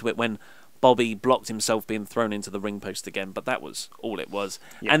play into it when Bobby blocked himself being thrown into the ring post again, but that was all it was.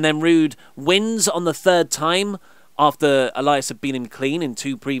 Yeah. And then Roode wins on the third time after Elias had beaten him clean in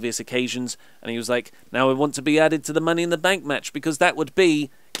 2 previous occasions, and he was like, now I want to be added to the Money in the Bank match, because that would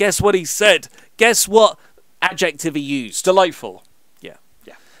be, guess what he said? Guess what adjective he used? Delightful. Yeah.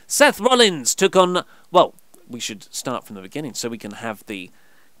 Seth Rollins took on, well, we should start from the beginning so we can have the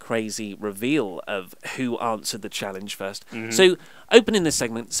crazy reveal of who answered the challenge first. Mm-hmm. So, opening this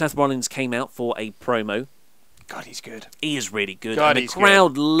segment, Seth Rollins came out for a promo. God, he's good. He is really good. God, and the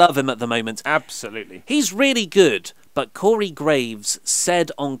crowd love him at the moment. Absolutely. He's really good, but Corey Graves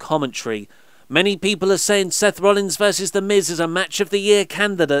said on commentary, many people are saying Seth Rollins versus The Miz is a match of the year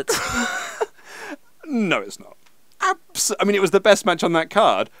candidate. No, it's not. I mean, it was the best match on that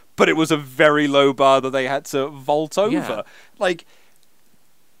card, but it was a very low bar that they had to vault over. Yeah. Like,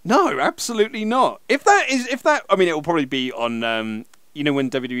 no, absolutely not. I mean, it will probably be on, when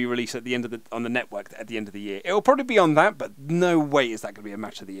WWE release at the end of on the network at the end of the year. It will probably be on that, but no way is that going to be a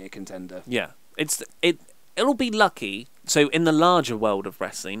match of the year contender. Yeah, it'll be lucky. So in the larger world of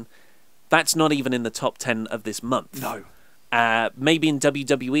wrestling, that's not even in the top 10 of this month. No. Maybe in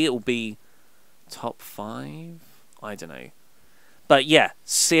WWE it will be top 5. I don't know. But yeah,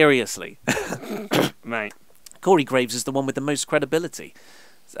 seriously, mate, Corey Graves is the one with the most credibility.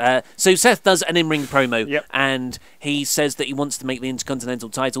 So Seth does an in-ring promo, and he says that he wants to make the Intercontinental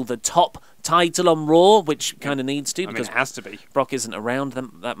title the top title on Raw, which kind of needs to, because it has to be. Brock isn't around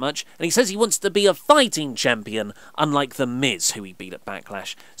that much. And he says he wants to be a fighting champion, unlike The Miz, who he beat at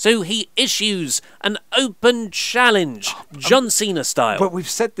Backlash. So he issues an open challenge, John Cena style. But we've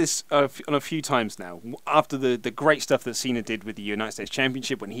said this on a few times now. After the great stuff that Cena did with the United States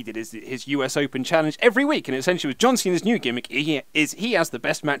Championship, when he did his US Open challenge every week, and essentially was John Cena's new gimmick, he has the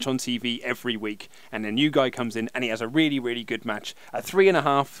best match on TV every week, and a new guy comes in and he has a really, really good match, a 3.5,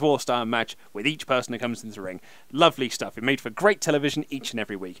 4-star match with each person who comes into the ring. Lovely stuff. It made for great television each and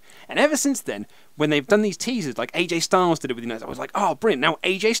every week. And ever since then, when they've done these teasers, like AJ Styles did it with the United, I was like, oh, brilliant, now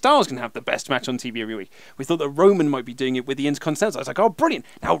AJ Styles can have the best match on TV every week. We thought that Roman might be doing it with the Intercontinental. I was like, oh, brilliant,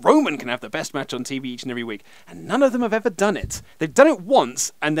 now Roman can have the best match on TV each and every week. And none of them have ever done it. They've done it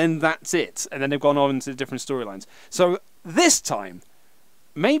once, and then that's it. And then they've gone on into different storylines. So this time,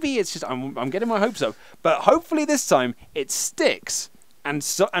 maybe it's just I'm getting my hopes up, but hopefully this time it sticks,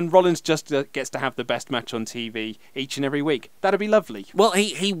 and Rollins just gets to have the best match on TV each and every week. That'd be lovely. Well,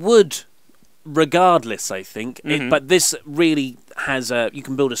 he would, regardless, I think. Mm-hmm. But this really you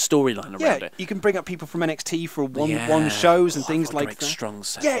can build a storyline around it. You can bring up people from NXT for one shows and things like that. Strong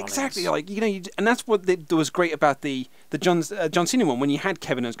Seth yeah, Rollins. exactly. Like and that's what was great about the John Cena one, when you had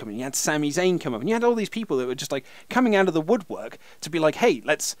Kevin Owens come in, you had Sami Zayn come up, and you had all these people that were just like coming out of the woodwork to be like, hey,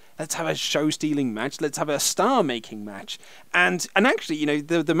 let's have a show-stealing match, let's have a star-making match, and actually,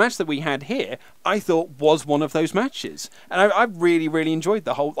 the match that we had here, I thought was one of those matches, and I really, really enjoyed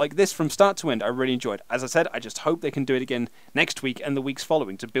the whole, like, this from start to end. I really enjoyed. As I said, I just hope they can do it again next week and the weeks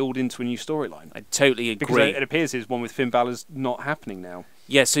following to build into a new storyline. I totally agree. Because it appears his one with Finn Balor's not happening now.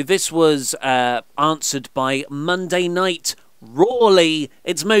 Yeah, so this was answered by Monday Night Rawley.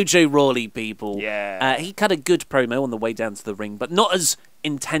 It's Mojo Rawley, people. Yeah. He cut a good promo on the way down to the ring, but not as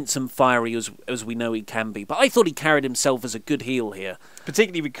intense and fiery as we know he can be. But I thought he carried himself as a good heel here.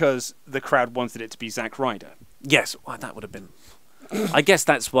 Particularly because the crowd wanted it to be Zack Ryder. Yes, well, that would have been... I guess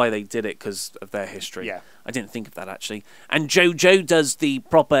that's why they did it, because of their history. Yeah. I didn't think of that, actually. And Jojo does the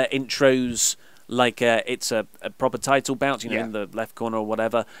proper intros, like it's a proper title bout, in the left corner or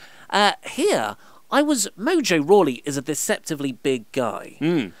whatever. Here, Mojo Rawley is a deceptively big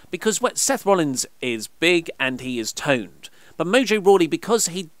guy. Because Seth Rollins is big and he is toned. But Mojo Rawley, because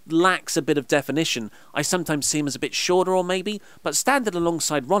he lacks a bit of definition, I sometimes see him as a bit shorter or maybe, but standing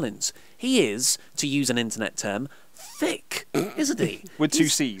alongside Rollins, he is, to use an internet term, thick, isn't he? With two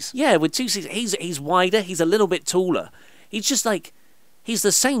C's. Yeah, with two C's. He's wider, he's a little bit taller. He's just like, he's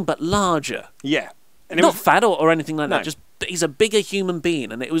the same but larger. Yeah. And Not fat or anything like No. that, just he's a bigger human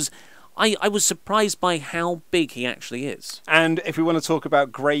being, and it was... I was surprised by how big he actually is. And if we want to talk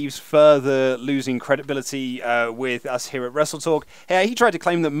about Graves further losing credibility with us here at WrestleTalk, he tried to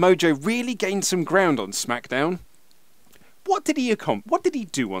claim that Mojo really gained some ground on SmackDown. What did he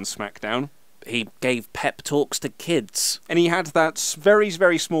do on SmackDown? He gave pep talks to kids. And he had that very,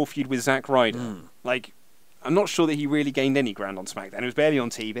 very small feud with Zack Ryder. Like, I'm not sure that he really gained any ground on SmackDown. It was barely on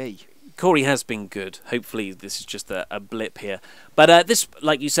TV. Corey has been good. Hopefully this is just a blip here. But this,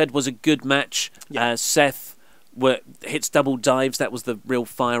 like you said, was a good match. Yeah. Seth hits double dives. That was the real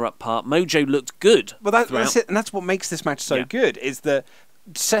fire-up part. Mojo looked good. But that's it. And that's what makes this match so good, is that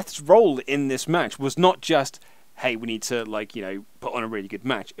Seth's role in this match was not just, hey, we need to, put on a really good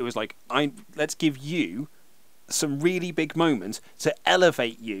match. It was like, let's give you some really big moments to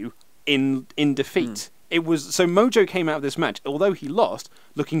elevate you in defeat. It was so Mojo came out of this match, although he lost,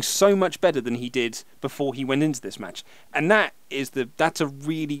 looking so much better than he did before he went into this match, and that's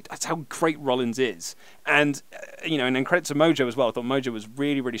how great Rollins is, and and then credit to Mojo as well. I thought Mojo was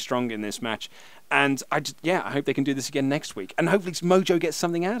really, really strong in this match, and I hope they can do this again next week, and hopefully Mojo gets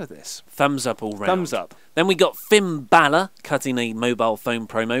something out of this. Thumbs up all round. Thumbs up. Then we got Finn Balor cutting a mobile phone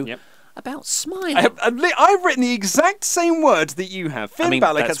promo. Yep. About smiling. I've written the exact same words that you have. Finn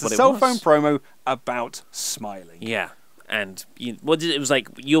Balor cuts a cell phone promo about smiling. Yeah, and it was like,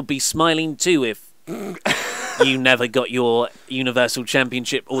 you'll be smiling too if you never got your Universal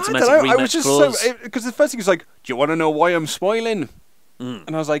Championship automatic rematch clause. Because the first thing was like, do you want to know why I'm smiling?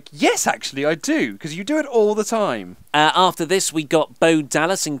 And I was like, yes, actually, I do, because you do it all the time. After this, we got Bo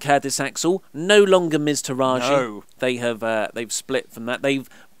Dallas and Curtis Axel, no longer Miz Taraji. No. They've split from that. They've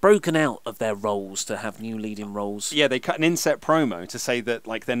broken out of their roles to have new leading roles. Yeah, they cut an inset promo to say that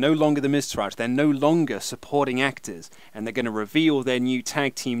they're no longer the Miz Taraj, they're no longer supporting actors, and they're going to reveal their new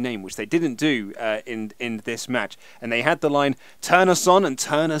tag team name, which they didn't do in this match. And they had the line, "Turn us on and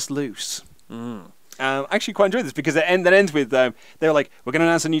turn us loose." I actually quite enjoyed this, because that ends with they were like, "We're going to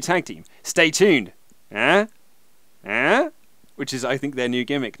announce a new tag team. Stay tuned." Which is, I think, their new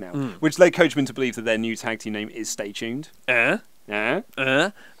gimmick now. Which led Coachman to believe that their new tag team name is Stay Tuned.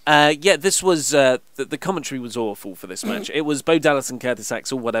 This was the commentary was awful for this match. It was Bo Dallas and Curtis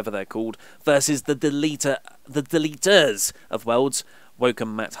Axel, whatever they're called, versus the Deletors of Worlds,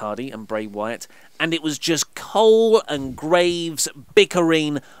 Woken Matt Hardy and Bray Wyatt, and it was just Cole and Graves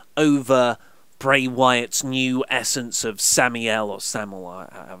bickering over Bray Wyatt's new essence of Samiel or Samuel,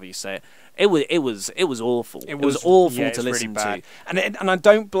 however you say it. It was awful. It was awful to listen to. And I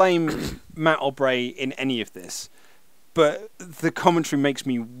don't blame Matt or Bray in any of this. But the commentary makes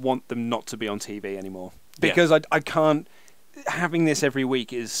me want them not to be on TV anymore, because I can't. Having this every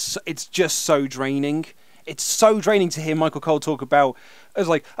week it's just so draining. It's so draining to hear Michael Cole talk about It was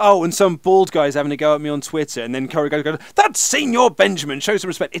like, oh, and some bald guy's having to go at me on Twitter, and then Corey goes, that's Senior Benjamin, show some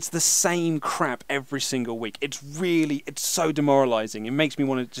respect. It's the same crap every single week. It's so demoralising. It makes me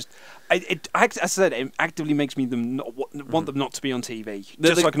want to just... As I said, it actively makes me want them not to be on TV,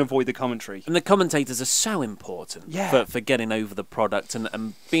 just so I can avoid the commentary. And the commentators are so important for getting over the product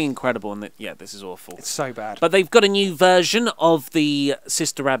and being credible. And this is awful. It's so bad. But they've got a new version of the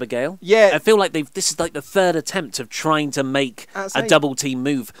Sister Abigail. Yeah. I feel like this is like the third attempt of trying to make a double team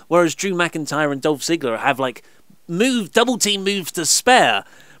move, whereas Drew McIntyre and Dolph Ziggler have like double team moves to spare.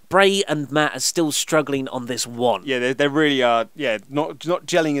 Bray and Matt are still struggling on this one. Yeah, they really are. Yeah, not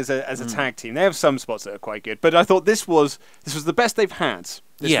gelling as a tag team. They have some spots that are quite good, but I thought this was the best they've had.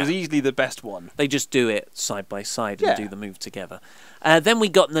 This was easily the best one. They just do it side by side and do the move together. Then we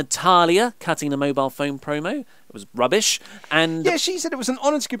got Natalya cutting a mobile phone promo. It was rubbish. And she said it was an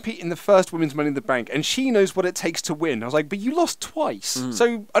honour to compete in the first Women's Money in the Bank, and she knows what it takes to win. I was like, but you lost twice,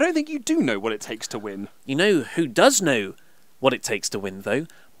 so I don't think you do know what it takes to win. You know who does know what it takes to win, though?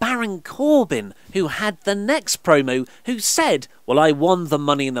 Baron Corbin, who had the next promo, who said, well, I won the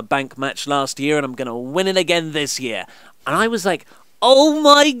Money in the Bank match last year and I'm going to win it again this year. And I was like, oh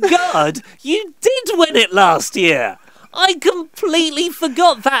my God, you did win it last year. I completely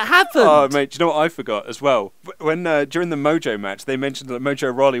forgot that happened. Oh, mate, do you know what I forgot as well? When during the Mojo match, they mentioned that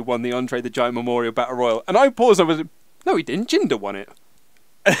Mojo Rawley won the Andre the Giant Memorial Battle Royal. And I paused and I was, no, he didn't. Jinder won it.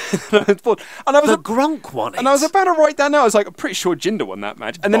 Gronk won it. And I was about to write down now. I was like, I'm pretty sure Jinder won that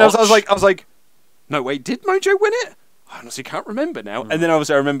match. And then I was like, no, wait, did Mojo win it? I honestly can't remember now. And then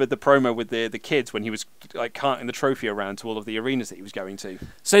obviously I remembered the promo with the kids when he was like carting the trophy around to all of the arenas that he was going to.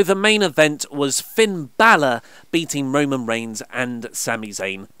 So the main event was Finn Balor beating Roman Reigns and Sami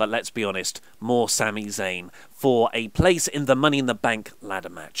Zayn. But let's be honest, more Sami Zayn for a place in the Money in the Bank ladder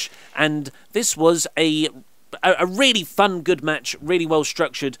match. And this was a really fun, good match, really well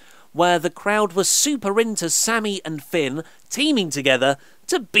structured, where the crowd was super into Sami and Finn teaming together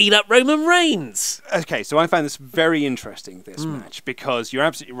to beat up Roman Reigns. Okay, so I found this very interesting, this match, because you're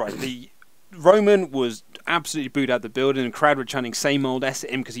absolutely right. Roman was absolutely booed out the building, and the crowd were chanting same old S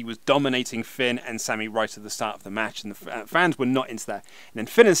at him because he was dominating Finn and Sami right at the start of the match, and the fans were not into that. And then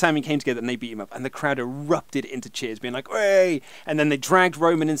Finn and Sami came together and they beat him up, and the crowd erupted into cheers, being like, hey! And then they dragged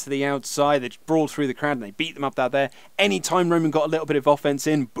Roman into the outside, they brawled through the crowd, and they beat them up out there. Anytime Roman got a little bit of offense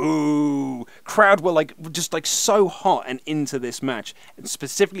in, boo! Crowd were just so hot and into this match, and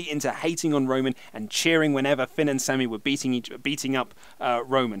specifically into hating on Roman and cheering whenever Finn and Sami were beating up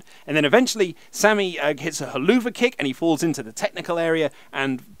Roman. And then eventually Sami hits a haluva kick and he falls into the technical area,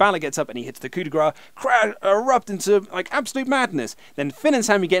 and Balor gets up and he hits the coup de grace. Crowd erupt into absolute madness. Then Finn and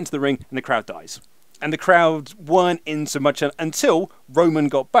Sami get into the ring and the crowd dies. And the crowd weren't in so much until Roman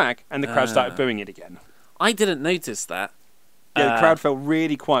got back and the crowd started booing it again. I didn't notice that. Yeah, the crowd felt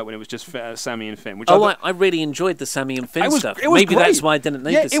really quiet when it was just Sami and Finn. I really enjoyed the Sami and Finn stuff. Maybe great. That's why I didn't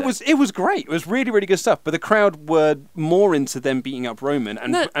notice it. Yeah, it was great. It was really, really good stuff. But the crowd were more into them beating up Roman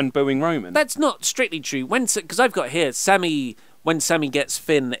and booing Roman. That's not strictly true. Because I've got here, when Sami gets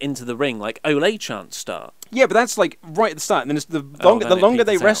Finn into the ring, Ole chants start. Yeah, but that's right at the start. And then the longer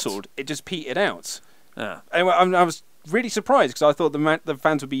they wrestled, it just petered out. Ah. And I was really surprised because I thought the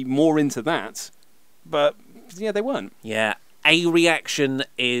fans would be more into that. But, yeah, they weren't. Yeah. A reaction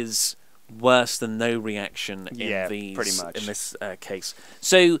is worse than no reaction pretty much in this case.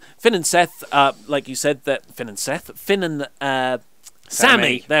 So Finn and Seth, like you said, Finn and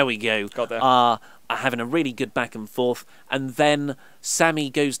Sami, there we go, are having a really good back and forth, and then Sami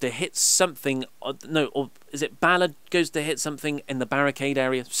goes to hit something. Or is it Balor goes to hit something in the barricade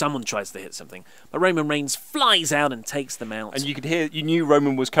area? Someone tries to hit something, but Roman Reigns flies out and takes them out. And you knew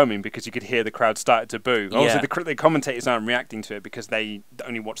Roman was coming because you could hear the crowd started to boo. Obviously, the commentators aren't reacting to it because they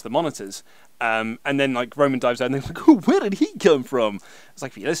only watch the monitors. And then Roman dives out and they're like, "Oh, where did he come from?" It's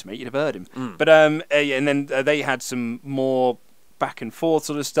like, if you listen, mate, you'd have heard him. But and then they had some more back and forth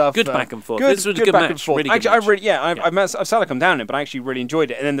sort of stuff. Good back and forth. This was a good match. Really good actually, match. I sound like I'm down it, but I actually really enjoyed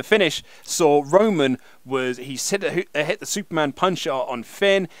it. And then the finish saw Roman hit the Superman punch on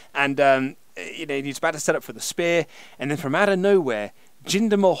Finn, and he's about to set up for the spear, and then from out of nowhere,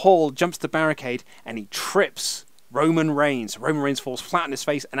 Jinder Mahal jumps the barricade and he trips Roman Reigns. Roman Reigns falls flat on his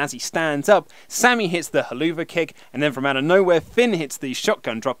face, and as he stands up, Sami hits the haluva kick, and then from out of nowhere, Finn hits the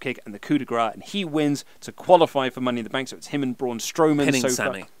shotgun drop kick and the coup de grace, and he wins to qualify for Money in the Bank. So it's him and Braun Strowman. Pinning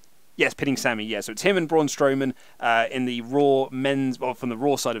Sami. Yes, pinning Sami, yeah. So it's him and Braun Strowman in the Raw men's, from the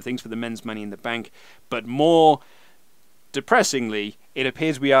Raw side of things for the men's Money in the Bank. But more depressingly, it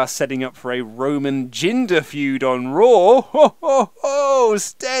appears we are setting up for a Roman Jinder feud on Raw. Ho, ho, ho!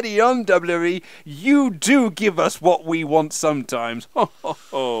 Steady on, WWE. You do give us what we want sometimes. Ho, ho,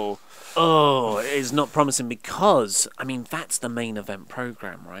 ho. Oh, it is not promising because, I mean, that's the main event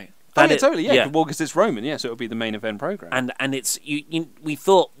program, right? Totally, yeah. Well, because it's Roman, yeah, so it'll be the main event program. And it's we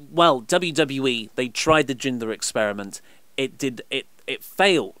thought, well, WWE, they tried the Jinder experiment. It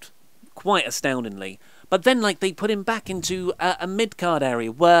failed quite astoundingly. But then, like, they put him back into a mid-card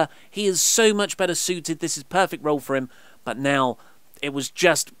area where he is so much better suited. This is perfect role for him. But now it was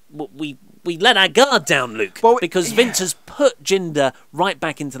just we let our guard down, Luke, because Vince has put Jinder right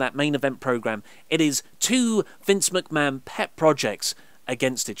back into that main event program. It is two Vince McMahon pet projects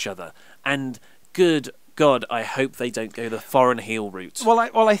against each other, and good God, I hope they don't go the foreign heel route. Well,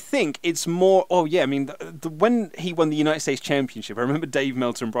 I think it's more. Oh yeah, I mean, when he won the United States Championship, I remember Dave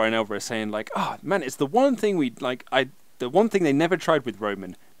Meltzer and Brian Alvarez saying like, "Oh man, it's the one thing we like. The one thing they never tried with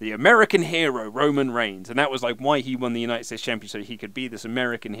Roman, the American hero Roman Reigns, and that was like why he won the United States Championship, so he could be this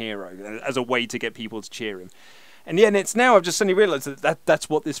American hero as a way to get people to cheer him." And yeah, and it's now I've just suddenly realised that's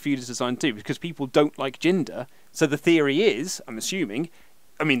what this feud is designed to do, because people don't like Jinder. So the theory is, I'm assuming,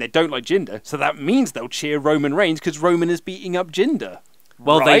 I mean, they don't like Jinder, so that means they'll cheer Roman Reigns because Roman is beating up Jinder.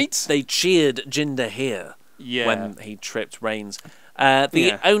 Well, right? they cheered Jinder here when he tripped Reigns. The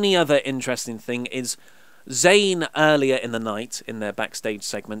Yeah. only other interesting thing is Zayn earlier in the night, in their backstage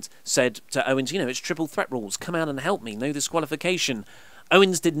segment, said to Owens, it's triple threat rules. Come out and help me. No disqualification.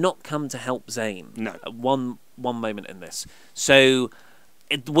 Owens did not come to help Zayn. No. At one moment in this. So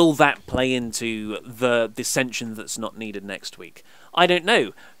will that play into the dissension that's not needed next week? I don't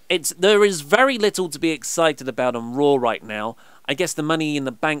know. There is very little to be excited about on Raw right now. I guess the Money in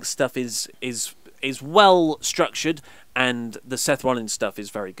the Bank stuff is well structured, and the Seth Rollins stuff is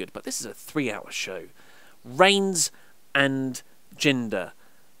very good. But this is a 3-hour show. Reigns and Jinder,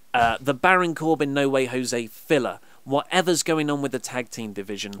 the Baron Corbin No Way Jose filler, whatever's going on with the tag team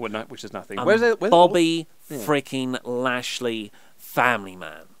division, Which is nothing. Bobby freaking Lashley, family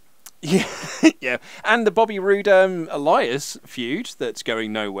man. Yeah, yeah, and the Bobby Roode Elias feud that's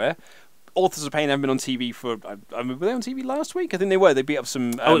going nowhere. Authors of Pain haven't been on TV for. Were they on TV last week? I think they were. They beat up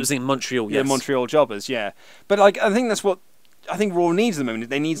some. It was in Montreal. Yes. Yeah, Montreal jobbers. Yeah, but like I think that's what I think Raw needs at the moment.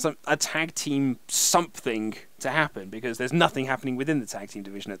 They need a tag team something to happen, because there's nothing happening within the tag team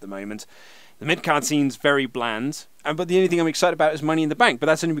division at the moment. The mid-card scene's very bland, but the only thing I'm excited about is Money in the Bank. But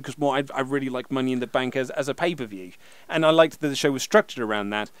that's only because I really like Money in the Bank as a pay-per-view, and I liked that the show was structured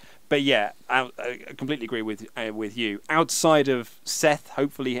around that. But yeah, I completely agree with you. Outside of Seth,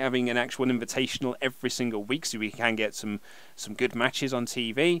 hopefully having an actual invitational every single week, so we can get some good matches on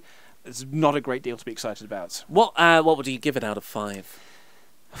TV. It's not a great deal to be excited about. What would you give it out of 5?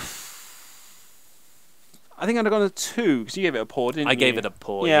 I think I'd have gone a 2, because you gave it a pour, didn't you? I gave it a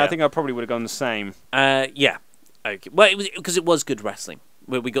pour. Yeah, I think I probably would have gone the same. Yeah. Okay. Well, because it was good wrestling.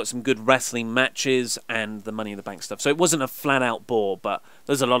 We got some good wrestling matches and the Money in the Bank stuff. So it wasn't a flat-out bore, but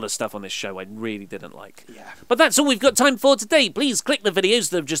there's a lot of stuff on this show I really didn't like. Yeah. But that's all we've got time for today. Please click the videos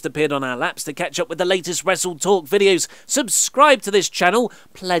that have just appeared on our laps to catch up with the latest WrestleTalk videos. Subscribe to this channel,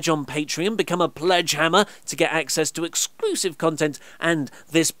 pledge on Patreon, become a pledge hammer to get access to exclusive content and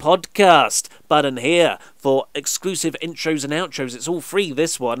this podcast button here for exclusive intros and outros. It's all free,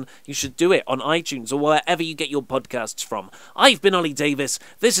 this one. You should do it on iTunes or wherever you get your podcasts from. I've been Ollie Davis.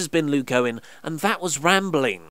 This has been Luke Owen, and that was Rambling.